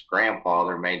ex-wife's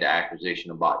grandfather made the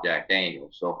acquisition and bought Jack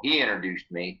Daniels. So he introduced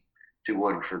me to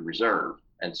Woodford Reserve.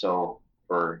 And so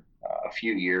for a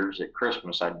few years at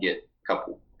Christmas, I'd get a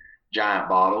couple giant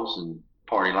bottles and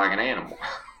party like an animal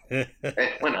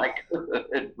when I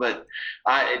could. But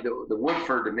the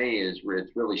Woodford to me it's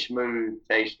really smooth,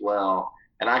 tastes well,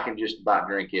 and I can just about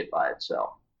drink it by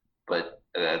itself. But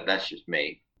that's just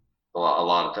me. A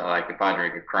lot of times, like if I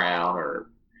drink a Crown or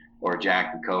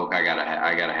Jack and Coke, I gotta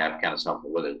have kind of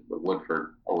something with it. But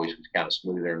Woodford always was kind of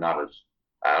smoother, not as,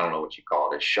 I don't know what you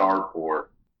call it, as sharp, or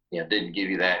didn't give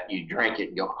you that. You drink it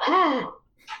and go,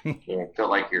 it felt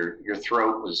like your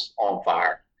throat was on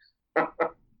fire.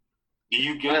 Do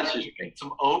you get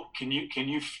some oak? Can you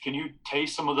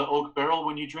taste some of the oak barrel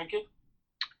when you drink it?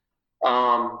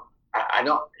 I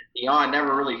don't. I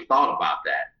never really thought about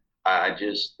that. I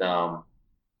just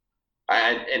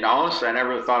and honestly, I never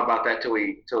really thought about that till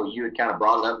you had kind of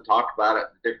brought it up and talked about it,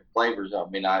 the different flavors.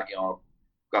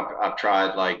 I've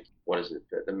tried like, what is it,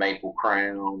 the maple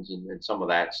crowns and some of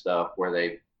that stuff where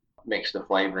they've mixed the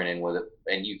flavoring in with it,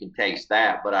 and you can taste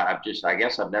that. But I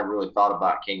guess I've never really thought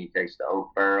about, can you taste the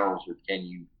oak barrels, or can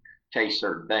you taste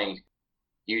certain things.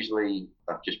 Usually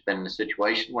I've just been in a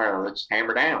situation where let's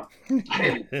hammer down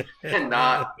and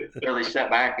not really sat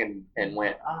back and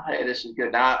went, oh, hey, this is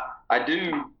good. Now, I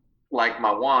do like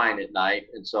my wine at night,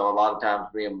 and so a lot of times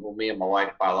me and my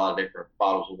wife buy a lot of different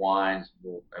bottles of wines,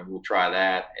 and we'll try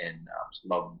that, and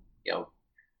some of them,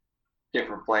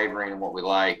 different flavoring and what we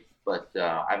like. But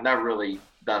I've never really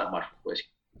done it much with whiskey.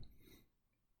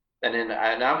 And then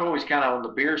I've always kind of on the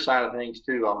beer side of things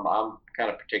too. I'm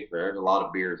kind of particular. There's a lot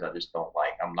of beers I just don't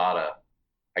like. I'm not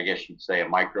I guess you'd say a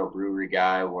microbrewery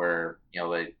guy where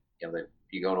that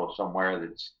you go to somewhere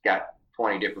that's got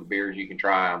 20 different beers you can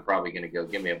try. I'm probably going to go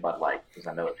give me a Bud Light because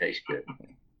I know it tastes good.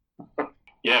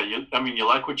 Yeah, you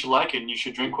like what you like, and you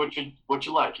should drink what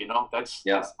you like. That's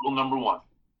rule number one.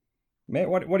 Matt,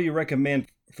 what do you recommend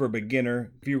for a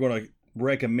beginner if you're going to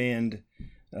recommend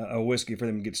a whiskey for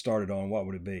them to get started on? What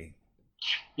would it be?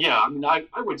 Yeah,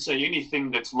 I would say anything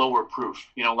that's lower proof.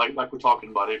 Like we're talking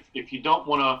about. If you don't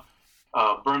want to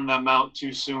burn them out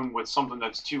too soon with something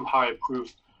that's too high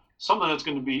proof, something that's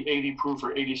going to be 80 proof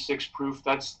or 86 proof,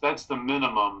 that's the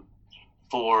minimum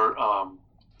for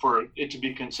it to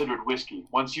be considered whiskey.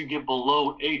 Once you get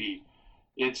below 80,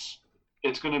 it's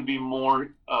going to be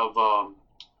more of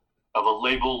a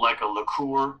label like a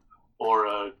liqueur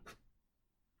or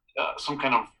some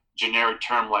kind of generic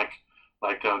term like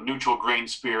a neutral grain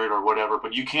spirit or whatever.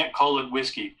 But you can't call it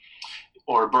whiskey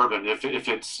or bourbon if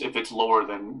it's lower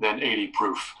than 80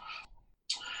 proof.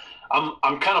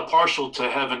 I'm kind of partial to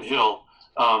Heaven Hill,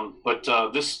 but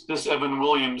this Evan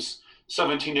Williams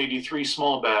 1783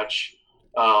 small batch,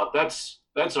 that's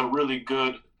a really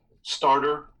good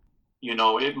starter.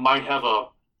 It might have a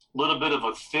little bit of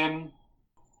a thin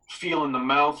feel in the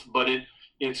mouth, but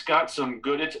it's got some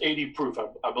good. It's 80 proof,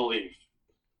 I believe.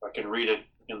 I can read it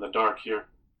in the dark here,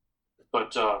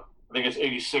 but I think it's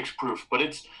 86 proof. But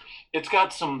it's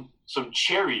got some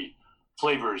cherry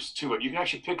flavors to it. You can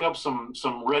actually pick up some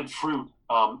red fruit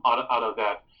out of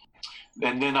that.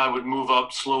 And then I would move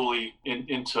up slowly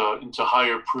into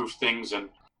higher proof things. And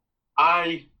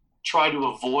I try to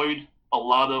avoid a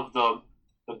lot of the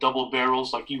double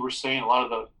barrels, like you were saying, a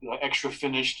lot of the extra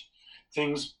finished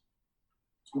things.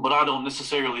 But I don't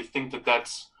necessarily think that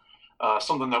that's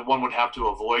something that one would have to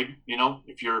avoid.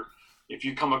 If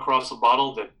you come across a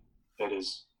bottle that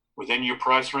is within your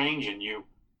price range and you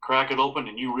crack it open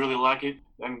and you really like it,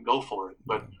 then go for it.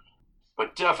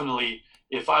 But definitely,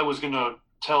 if I was going to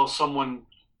tell someone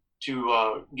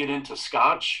to get into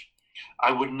Scotch,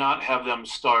 I would not have them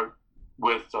start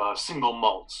with single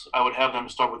malts. I would have them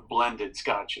start with blended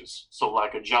Scotches. So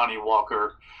like a Johnny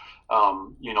Walker,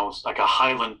 like a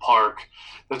Highland Park,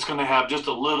 that's going to have just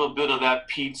a little bit of that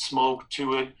peat smoke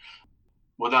to it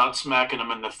without smacking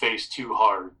them in the face too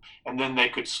hard. And then they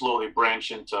could slowly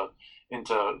branch into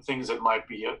things that might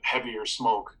be a heavier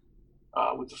smoke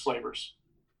with the flavors.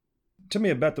 Tell me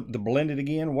about the blended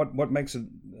again. What makes a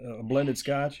blended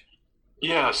Scotch?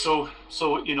 Yeah, so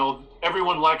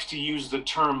everyone likes to use the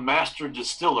term master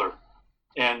distiller,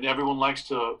 and everyone likes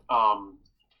to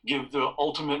give the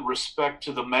ultimate respect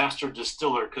to the master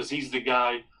distiller because he's the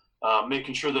guy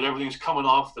making sure that everything's coming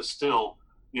off the still,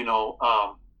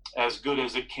 as good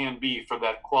as it can be for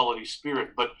that quality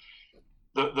spirit. But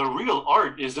the real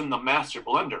art is in the master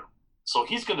blender. So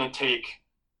he's going to take,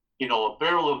 a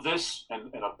barrel of this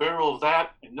and a barrel of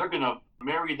that, and they're going to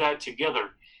marry that together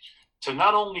to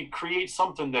not only create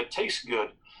something that tastes good,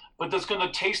 but that's going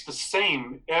to taste the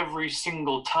same every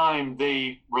single time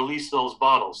they release those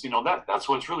bottles. That's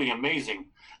what's really amazing,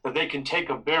 that they can take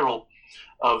a barrel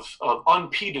of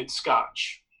unpeated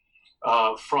Scotch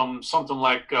from something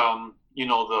like,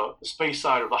 the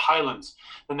Speyside or the Highlands.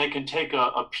 Then they can take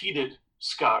a peated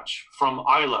Scotch from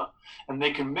Islay, and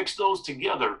they can mix those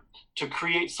together to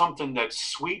create something that's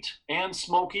sweet and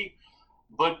smoky,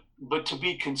 but to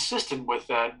be consistent with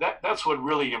that's what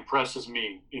really impresses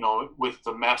me, with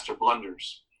the master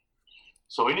blenders.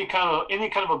 So any kind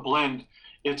of a blend,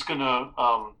 it's gonna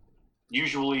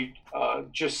usually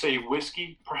just say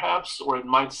whiskey, perhaps, or it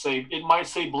might say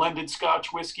blended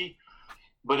Scotch whiskey.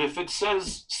 But if it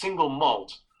says single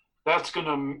malt, that's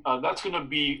gonna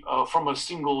be from a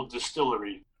single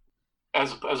distillery,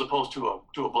 as opposed to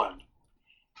a blend.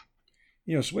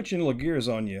 Switching a little gears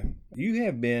on you, you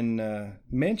have been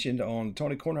mentioned on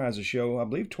Tony Kornheiser's show, I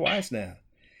believe, twice now.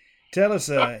 Tell us,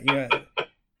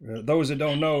 those that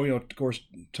don't know, of course,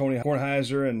 Tony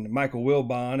Kornheiser and Michael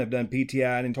Wilbon have done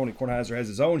PTI, and then Tony Kornheiser has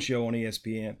his own show on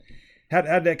ESPN.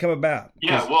 How'd that come about?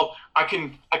 Yeah, well, I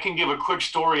can give a quick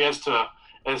story as to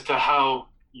how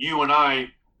you and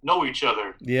I know each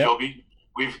other, yep. Joby.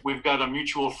 we've got a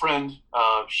mutual friend.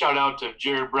 Shout out to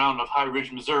Jared Brown of High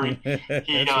Ridge, Missouri.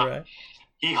 He That's right.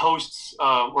 he hosts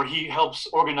or he helps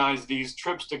organize these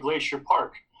trips to Glacier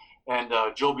Park, and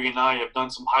Joby and I have done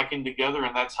some hiking together,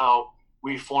 and that's how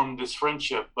we formed this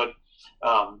friendship. But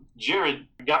Jared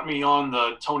got me on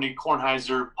the Tony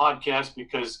Kornheiser podcast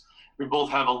because we both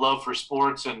have a love for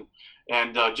sports,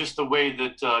 and just the way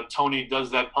that Tony does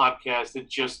that podcast, it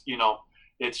just,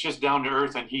 it's just down to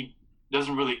earth, and he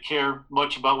doesn't really care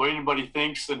much about what anybody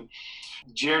thinks. And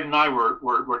Jared and I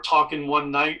were talking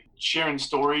one night, sharing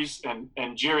stories,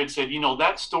 and Jared said,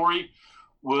 that story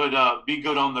would be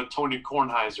good on the Tony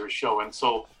Kornheiser show. And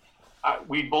so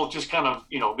we both just kind of,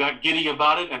 got giddy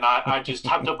about it. And I just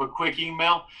typed up a quick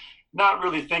email, not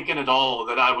really thinking at all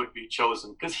that I would be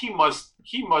chosen, because he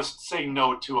must say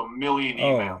no to a million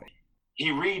emails.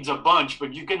 He reads a bunch,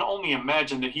 but you can only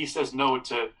imagine that he says no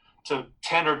to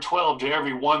 10 or 12 to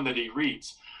every one that he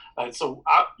reads. And so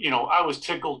I was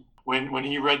tickled when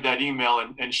he read that email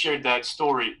and shared that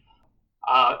story.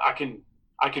 I can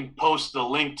post the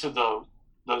link to the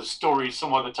story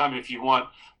some other time if you want.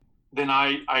 Then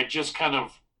I just kind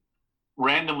of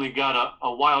randomly got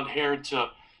a wild hair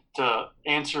to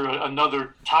answer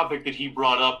another topic that he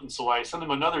brought up, and so I sent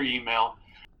him another email.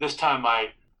 This time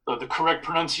the correct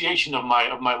pronunciation of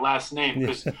my last name,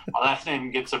 because my last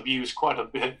name gets abused quite a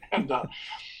bit,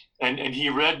 and he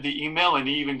read the email, and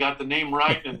he even got the name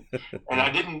right, and I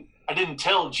didn't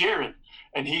tell Jared,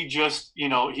 and he just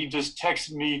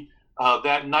texted me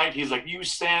that night. He's like, "You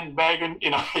sandbagging,"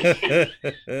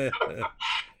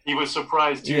 He was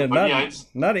surprised too. Yeah,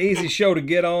 not an easy show to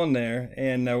get on there,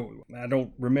 and I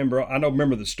don't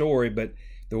remember the story, but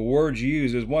the words you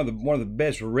used is one of the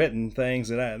best written things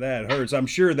that I heard. So I'm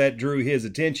sure that drew his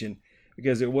attention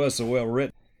because it was so well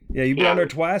written. Yeah, you've been on there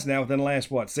twice now within the last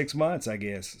 6 months, I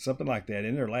guess, something like that,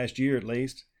 in there, last year at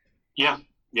least. Yeah.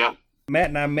 Matt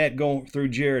and I met going through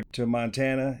Jared to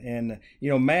Montana, and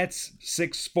Matt's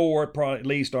 6'4", probably at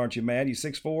least, aren't you, Matt? You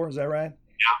 6'4", is that right?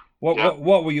 Yeah.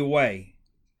 What will you weigh?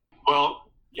 Well,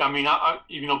 I mean,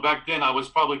 back then I was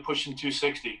probably pushing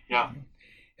 260. Yeah.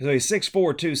 So he's 6'4",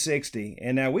 260,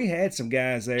 and now we had some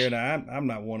guys there, and I'm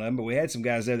not one of them, but we had some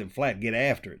guys there that flat get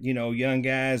after it. Young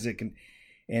guys that can,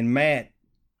 and Matt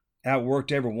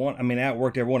outworked every one of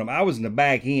them. I was in the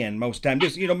back end most of the time,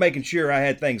 just making sure I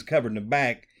had things covered in the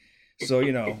back, so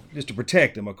just to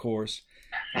protect them, of course.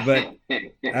 But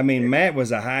I mean, Matt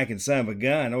was a hiking son of a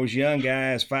gun. Those young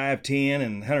guys, 5'10"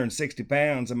 and 160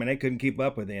 pounds. I mean, they couldn't keep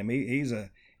up with him. He's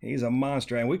a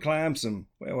monster. And we climbed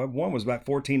one was about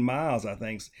 14 miles, I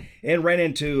think, and ran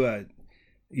into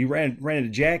ran into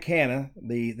Jack Hanna,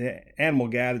 the animal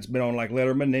guy that's been on like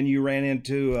Letterman. Then you ran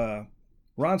into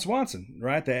Ron Swanson,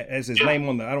 right? That's his name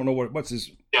on I don't know what's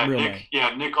his real name.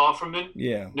 Yeah, Nick Offerman.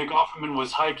 Yeah, Nick Offerman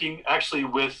was hiking actually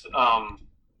with the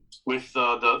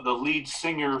lead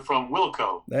singer from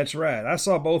Wilco. That's right. I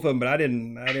saw both of them, but I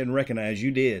didn't recognize. You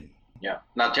did. Yeah.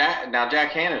 Now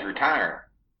Jack Hanna's retired.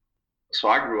 So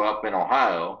I grew up in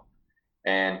Ohio,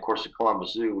 and of course the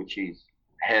Columbus Zoo, which he's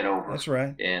head over. That's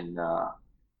right. And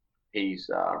he's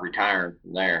retiring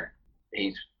from there.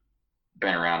 He's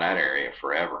been around that area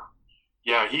forever.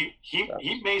 Yeah, he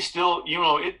may still,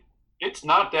 it's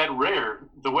not that rare.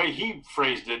 The way he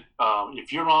phrased it,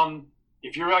 if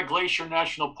you're at Glacier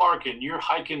National Park and you're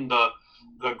hiking the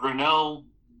Grinnell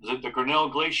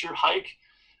Glacier hike,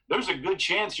 there's a good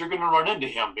chance you're going to run into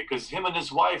him, because him and his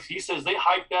wife, he says they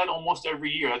hike that almost every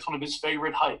year. That's one of his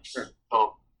favorite hikes. Sure.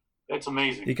 So that's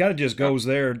amazing. He kind of just goes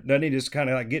there, doesn't he? Just kind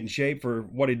of like get in shape for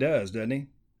what he does, doesn't he?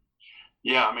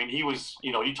 Yeah, I mean, he was,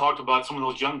 he talked about some of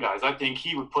those young guys. I think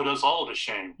he would put us all to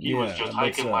shame. He was just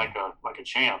hiking like a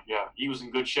champ. Yeah, he was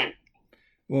in good shape.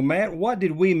 Well, Matt, what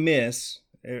did we miss?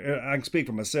 I can speak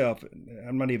for myself.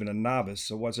 I'm not even a novice,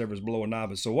 so whatever's below a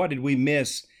novice. So what did we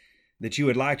miss that you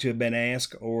would like to have been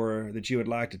asked, or that you would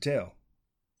like to tell?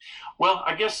 Well,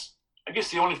 I guess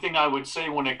the only thing I would say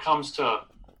when it comes to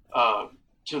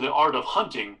the art of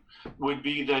hunting would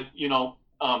be that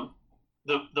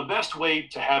the best way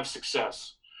to have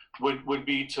success would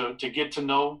be to get to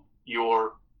know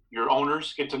your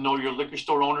owners, get to know your liquor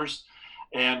store owners,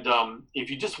 and if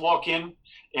you just walk in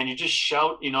and you just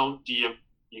shout, do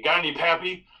you got any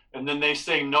pappy? And then they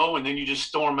say no, and then you just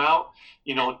storm out.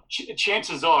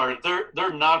 Chances are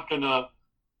they're not gonna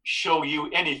show you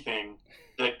anything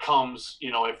that comes,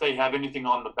 if they have anything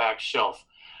on the back shelf.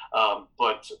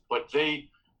 But they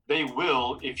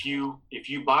will if you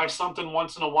buy something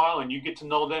once in a while and you get to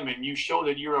know them and you show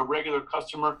that you're a regular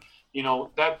customer.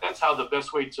 That's how the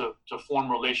best way to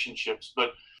form relationships.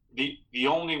 But the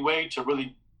only way to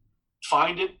really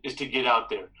find it is to get out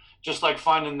there. just like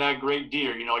finding that great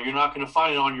deer. You know, you're not going to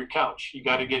find it on your couch. You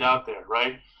got to get out there,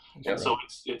 right? Yeah. So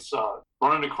it's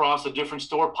running across a different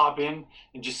store, pop in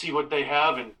and just see what they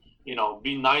have, and you know,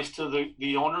 be nice to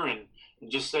the owner and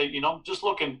just say, you know, just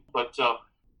looking. But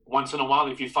once in a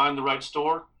while, if you find the right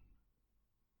store,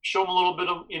 show them a little bit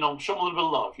of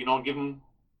love. You know,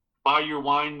 buy your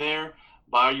wine there,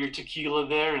 buy your tequila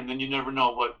there, and then you never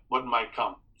know what might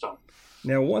come. So.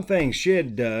 Now, one thing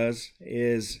Shed does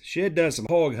some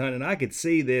hog hunting. I could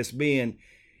see this being,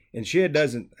 and Shed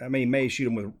doesn't, I mean, may shoot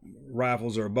them with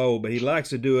rifles or a bow, but he likes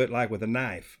to do it like with a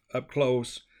knife, up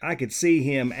close. I could see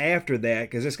him after that,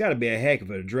 because it's got to be a heck of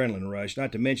an adrenaline rush,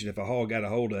 not to mention if a hog got a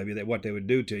hold of you, that what they would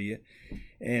do to you.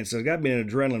 And so it's got to be an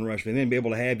adrenaline rush for them to be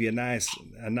able to have you a nice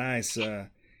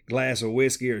glass of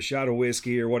whiskey or a shot of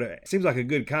whiskey or whatever. It seems like a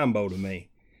good combo to me.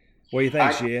 What do you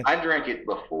think, Shed? I drink it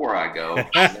before I go.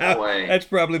 That way, that's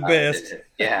probably best.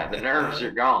 Yeah, the nerves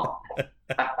are gone.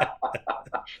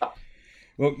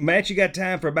 Well, Matt, you got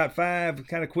time for about 5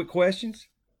 kind of quick questions?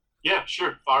 Yeah,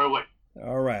 sure. Fire away.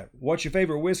 All right. What's your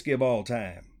favorite whiskey of all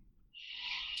time?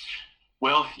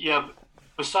 Well, yeah,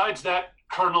 besides that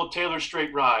Colonel Taylor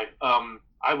Straight Rye,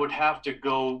 I would have to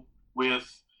go with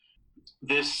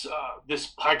this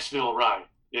Pikesville Rye.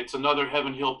 It's another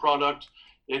Heaven Hill product.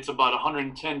 It's about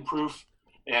 110 proof,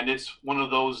 and it's one of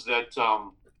those that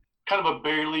kind of a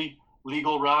barely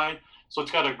legal rye. So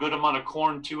it's got a good amount of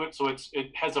corn to it. So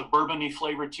it has a bourbony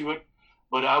flavor to it.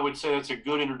 But I would say that's a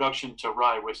good introduction to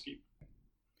rye whiskey.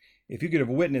 If you could have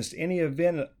witnessed any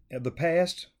event of the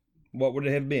past, what would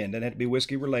it have been? Doesn't have to be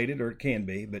whiskey related, or it can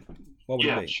be, but what would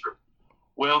it be? Yeah, sure.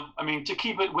 Well, I mean, to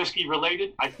keep it whiskey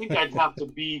related, I think I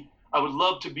would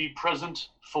love to be present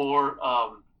for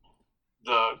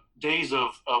the days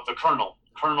of the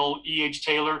Colonel E.H.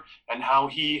 Taylor, and how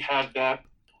he had that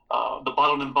the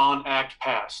Bottled and Bond Act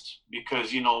passed,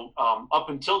 because, you know, up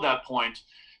until that point,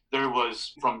 there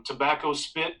was from tobacco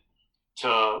spit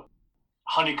to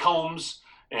honeycombs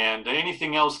and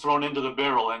anything else thrown into the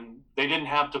barrel, and they didn't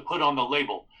have to put on the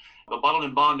label. The Bottled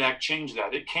and Bond Act changed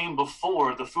that. It came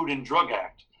before the Food and Drug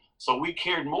Act. So we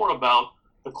cared more about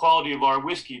the quality of our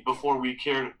whiskey before we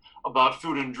cared about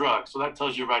food and drugs. So that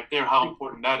tells you right there how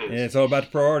important that is. Yeah, it's all about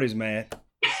the priorities, Matt.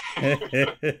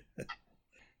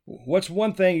 What's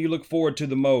one thing you look forward to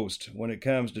the most when it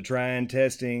comes to trying,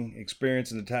 testing,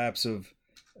 experiencing the types of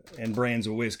and brands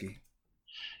of whiskey?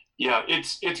 Yeah,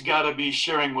 it's got to be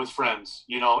sharing with friends.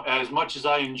 You know, as much as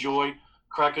I enjoy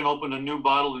cracking open a new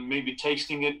bottle and maybe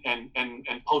tasting it and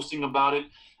posting about it,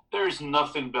 there's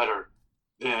nothing better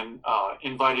than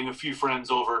inviting a few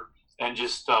friends over and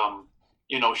just,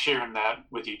 sharing that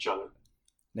with each other.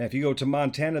 Now, if you go to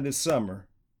Montana this summer,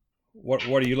 what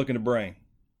are you looking to bring?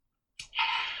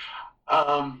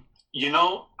 I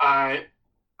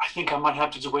think I might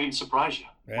have to just wait and surprise you.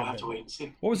 We'll have to wait and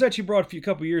see. What was that you brought a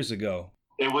couple years ago?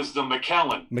 It was the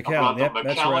Macallan. Yep,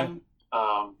 that's right.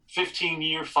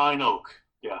 15-year fine oak.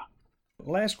 Yeah.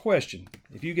 Last question.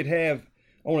 If you could have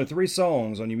only 3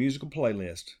 songs on your musical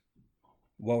playlist,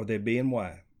 what would they be and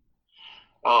why?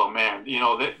 Oh man,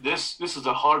 this is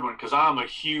a hard one because I'm a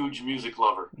huge music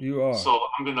lover. You are. So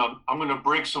I'm gonna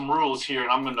break some rules here,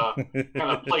 and I'm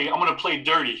gonna play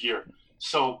dirty here.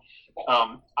 So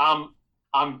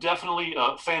I'm definitely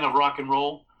a fan of rock and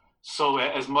roll. So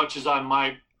as much as I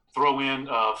might throw in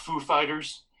Foo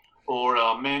Fighters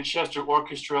or Manchester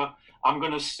Orchestra, I'm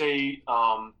gonna say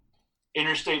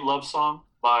Interstate Love Song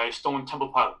by Stone Temple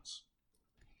Pilots.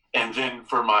 And then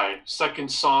for my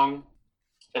second song,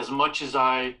 as much as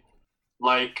I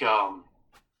like,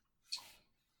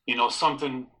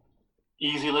 something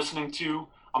easy listening to,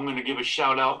 I'm going to give a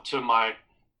shout out to my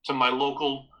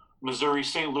local Missouri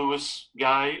St. Louis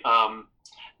guy,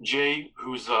 Jay,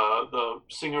 who's the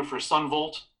singer for Son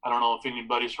Volt. I don't know if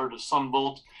anybody's heard of Son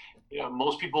Volt. Yeah,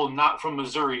 most people not from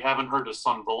Missouri haven't heard of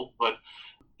Son Volt, but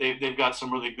they've got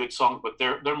some really good songs. But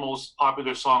their most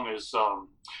popular song is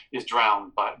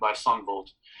Drowned by Son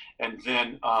Volt. And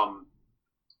then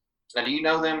now, do you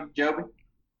know them, Joby?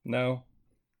 No.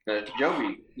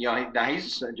 Joby,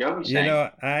 he's Joby.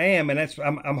 I am, and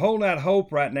I'm holding out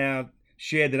hope right now,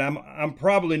 Shed, that I'm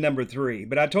probably number 3.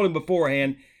 But I told him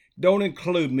beforehand, don't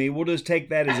include me. We'll just take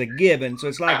that as a given. So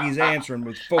it's like he's answering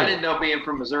with 4. I didn't know, being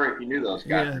from Missouri, if you knew those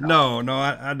guys. Yeah, no,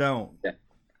 I don't. Yeah.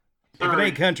 If it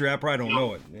ain't country, I probably don't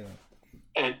know it. Yeah.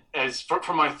 And as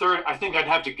for my third, I think I'd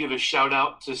have to give a shout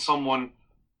out to someone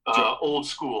old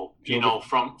school,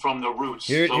 from the roots.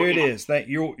 Here it is. Thank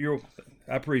you.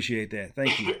 I appreciate that.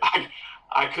 Thank you.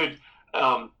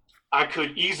 I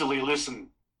could easily listen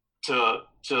to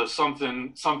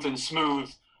something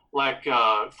smooth like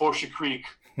Forcia Creek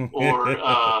or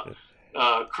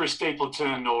Chris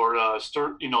Stapleton or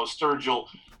Sturgill.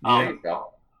 There you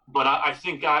go. But I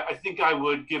think I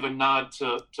would give a nod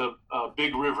to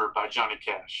Big River by Johnny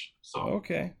Cash. So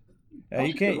Okay.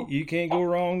 You can't go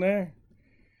wrong there.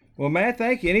 Well, Matt,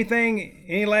 thank you.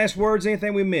 Any last words?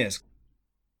 Anything we missed?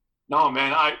 No,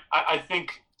 man. I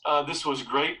think this was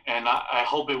great, and I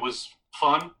hope it was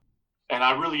fun, and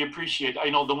I really appreciate.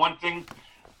 The one thing,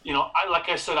 like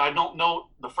I said, I don't know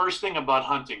the first thing about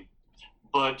hunting,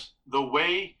 but the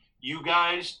way you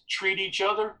guys treat each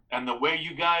other and the way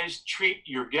you guys treat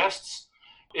your guests,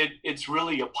 it's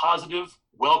really a positive,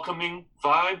 welcoming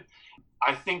vibe.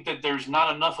 I think that there's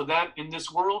not enough of that in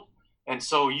this world. And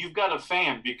so you've got a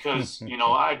fan because,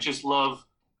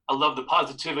 I love the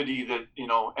positivity that,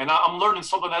 and I'm learning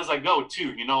something as I go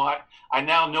too. I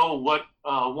now know what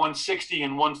 160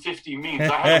 and 150 means.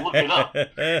 I had to look it up,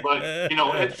 but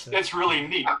it's really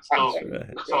neat.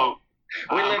 So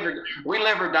we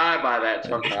live or die by that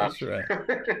sometimes. That's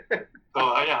right.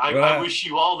 I wish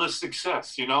you all the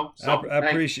success, So I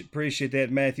appreciate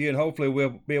that, Matthew, and hopefully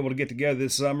we'll be able to get together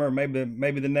this summer,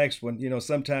 maybe the next one,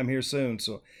 sometime here soon.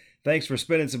 So thanks for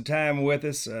spending some time with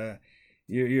us.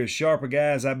 You're as sharp a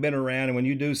guy as I've been around, and when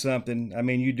you do something,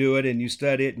 you do it and you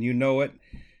study it and you know it.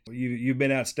 You've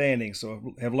been outstanding,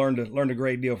 so have learned a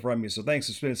great deal from you. So thanks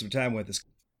for spending some time with us.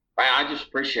 I just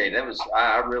appreciate it.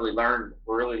 I really learned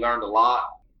a lot.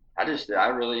 I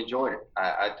really enjoyed it.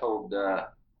 I told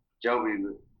Joby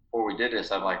before we did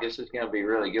this, I'm like, this is going to be a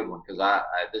really good one because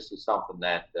this is something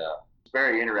that it's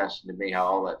very interesting to me how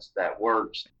all that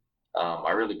works.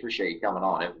 I really appreciate you coming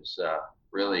on. It was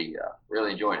really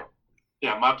enjoyed it.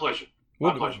 Yeah, my pleasure.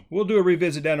 We'll do a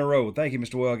revisit down the road. Thank you,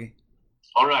 Mr. Welge.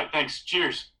 All right, thanks.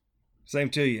 Cheers. Same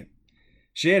to you.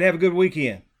 Shed, have a good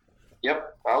weekend.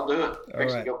 Yep, I'll do it.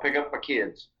 Fix right. to go pick up my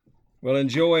kids. Well,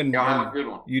 enjoy and y'all have a good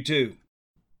one. You too.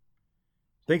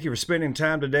 Thank you for spending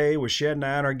time today with Shed and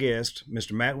I and our guest,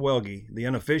 Mr. Matt Welge, the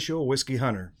unofficial whiskey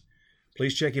hunter.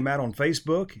 Please check him out on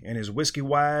Facebook and his Whiskey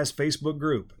Wise Facebook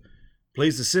group.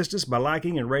 Please assist us by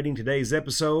liking and rating today's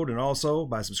episode and also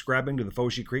by subscribing to the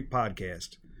Foshie Creek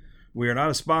Podcast. We are not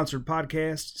a sponsored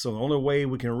podcast, so the only way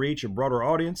we can reach a broader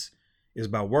audience is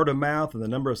by word of mouth and the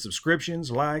number of subscriptions,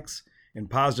 likes, and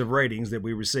positive ratings that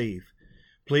we receive.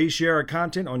 Please share our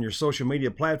content on your social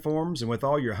media platforms and with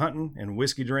all your hunting and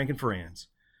whiskey drinking friends.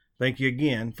 Thank you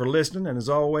again for listening, and as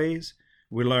always,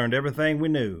 we learned everything we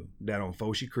knew down on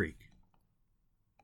Foshie Creek.